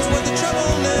friends, where the trouble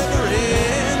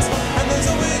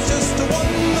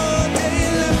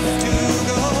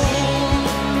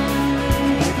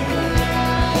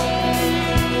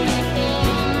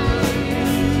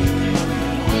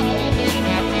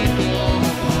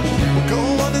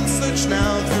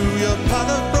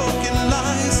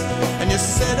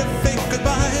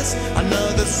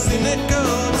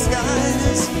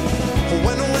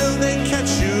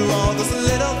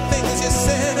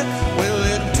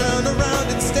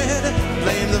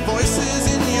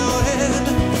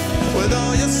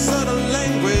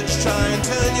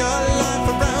can turn your life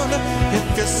around.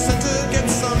 If your center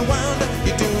gets unwound,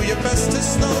 you do your best to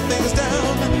slow things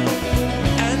down.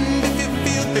 And if you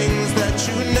feel things that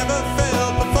you never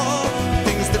felt before,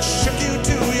 things that shook you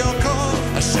to your core,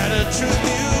 a shattered truth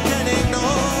you can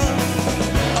ignore.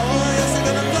 Oh, yes, you're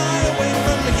gonna fly away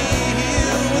from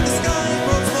here when the sky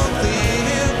grows more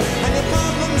clear and your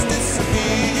problems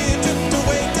disappear. Drift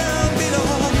away down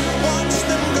below, watch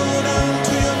them go down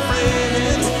to your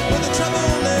friends where the trouble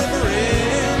never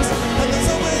ends, and there's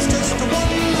always just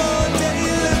one more day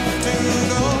left to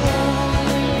go.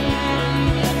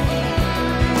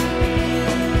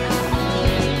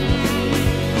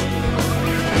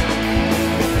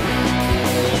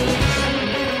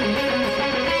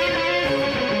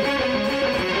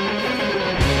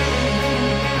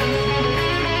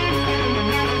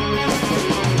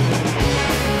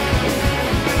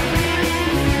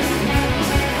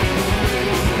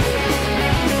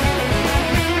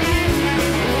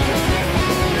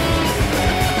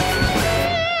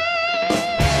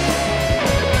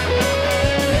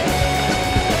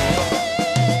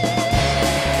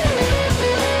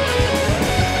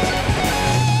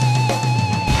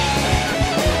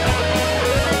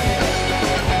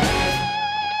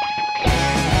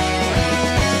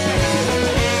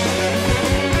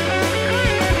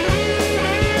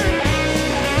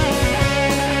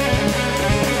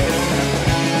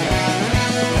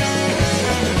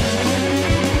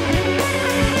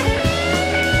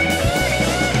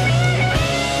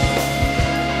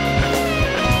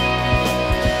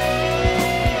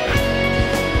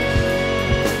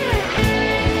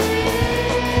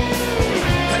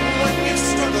 And when you've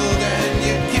struggled and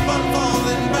you keep on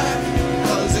falling back,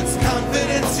 'cause it's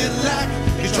confidence you lack,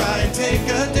 you try and take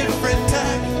a different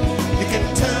tack. You can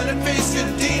turn and face your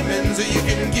demons, or you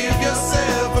can give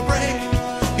yourself a break.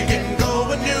 You can go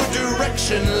a new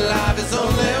direction, life is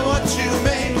only what you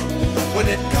make. When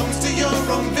it comes to your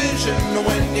own vision,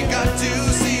 when you got to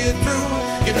see it through,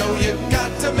 you know you've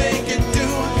got to make it do.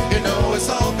 You know it's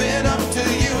all been up to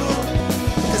you.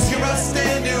 'Cause here I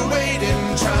stand here waiting,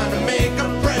 trying to make a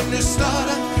brand new start.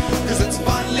 'Cause it's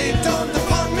finally done.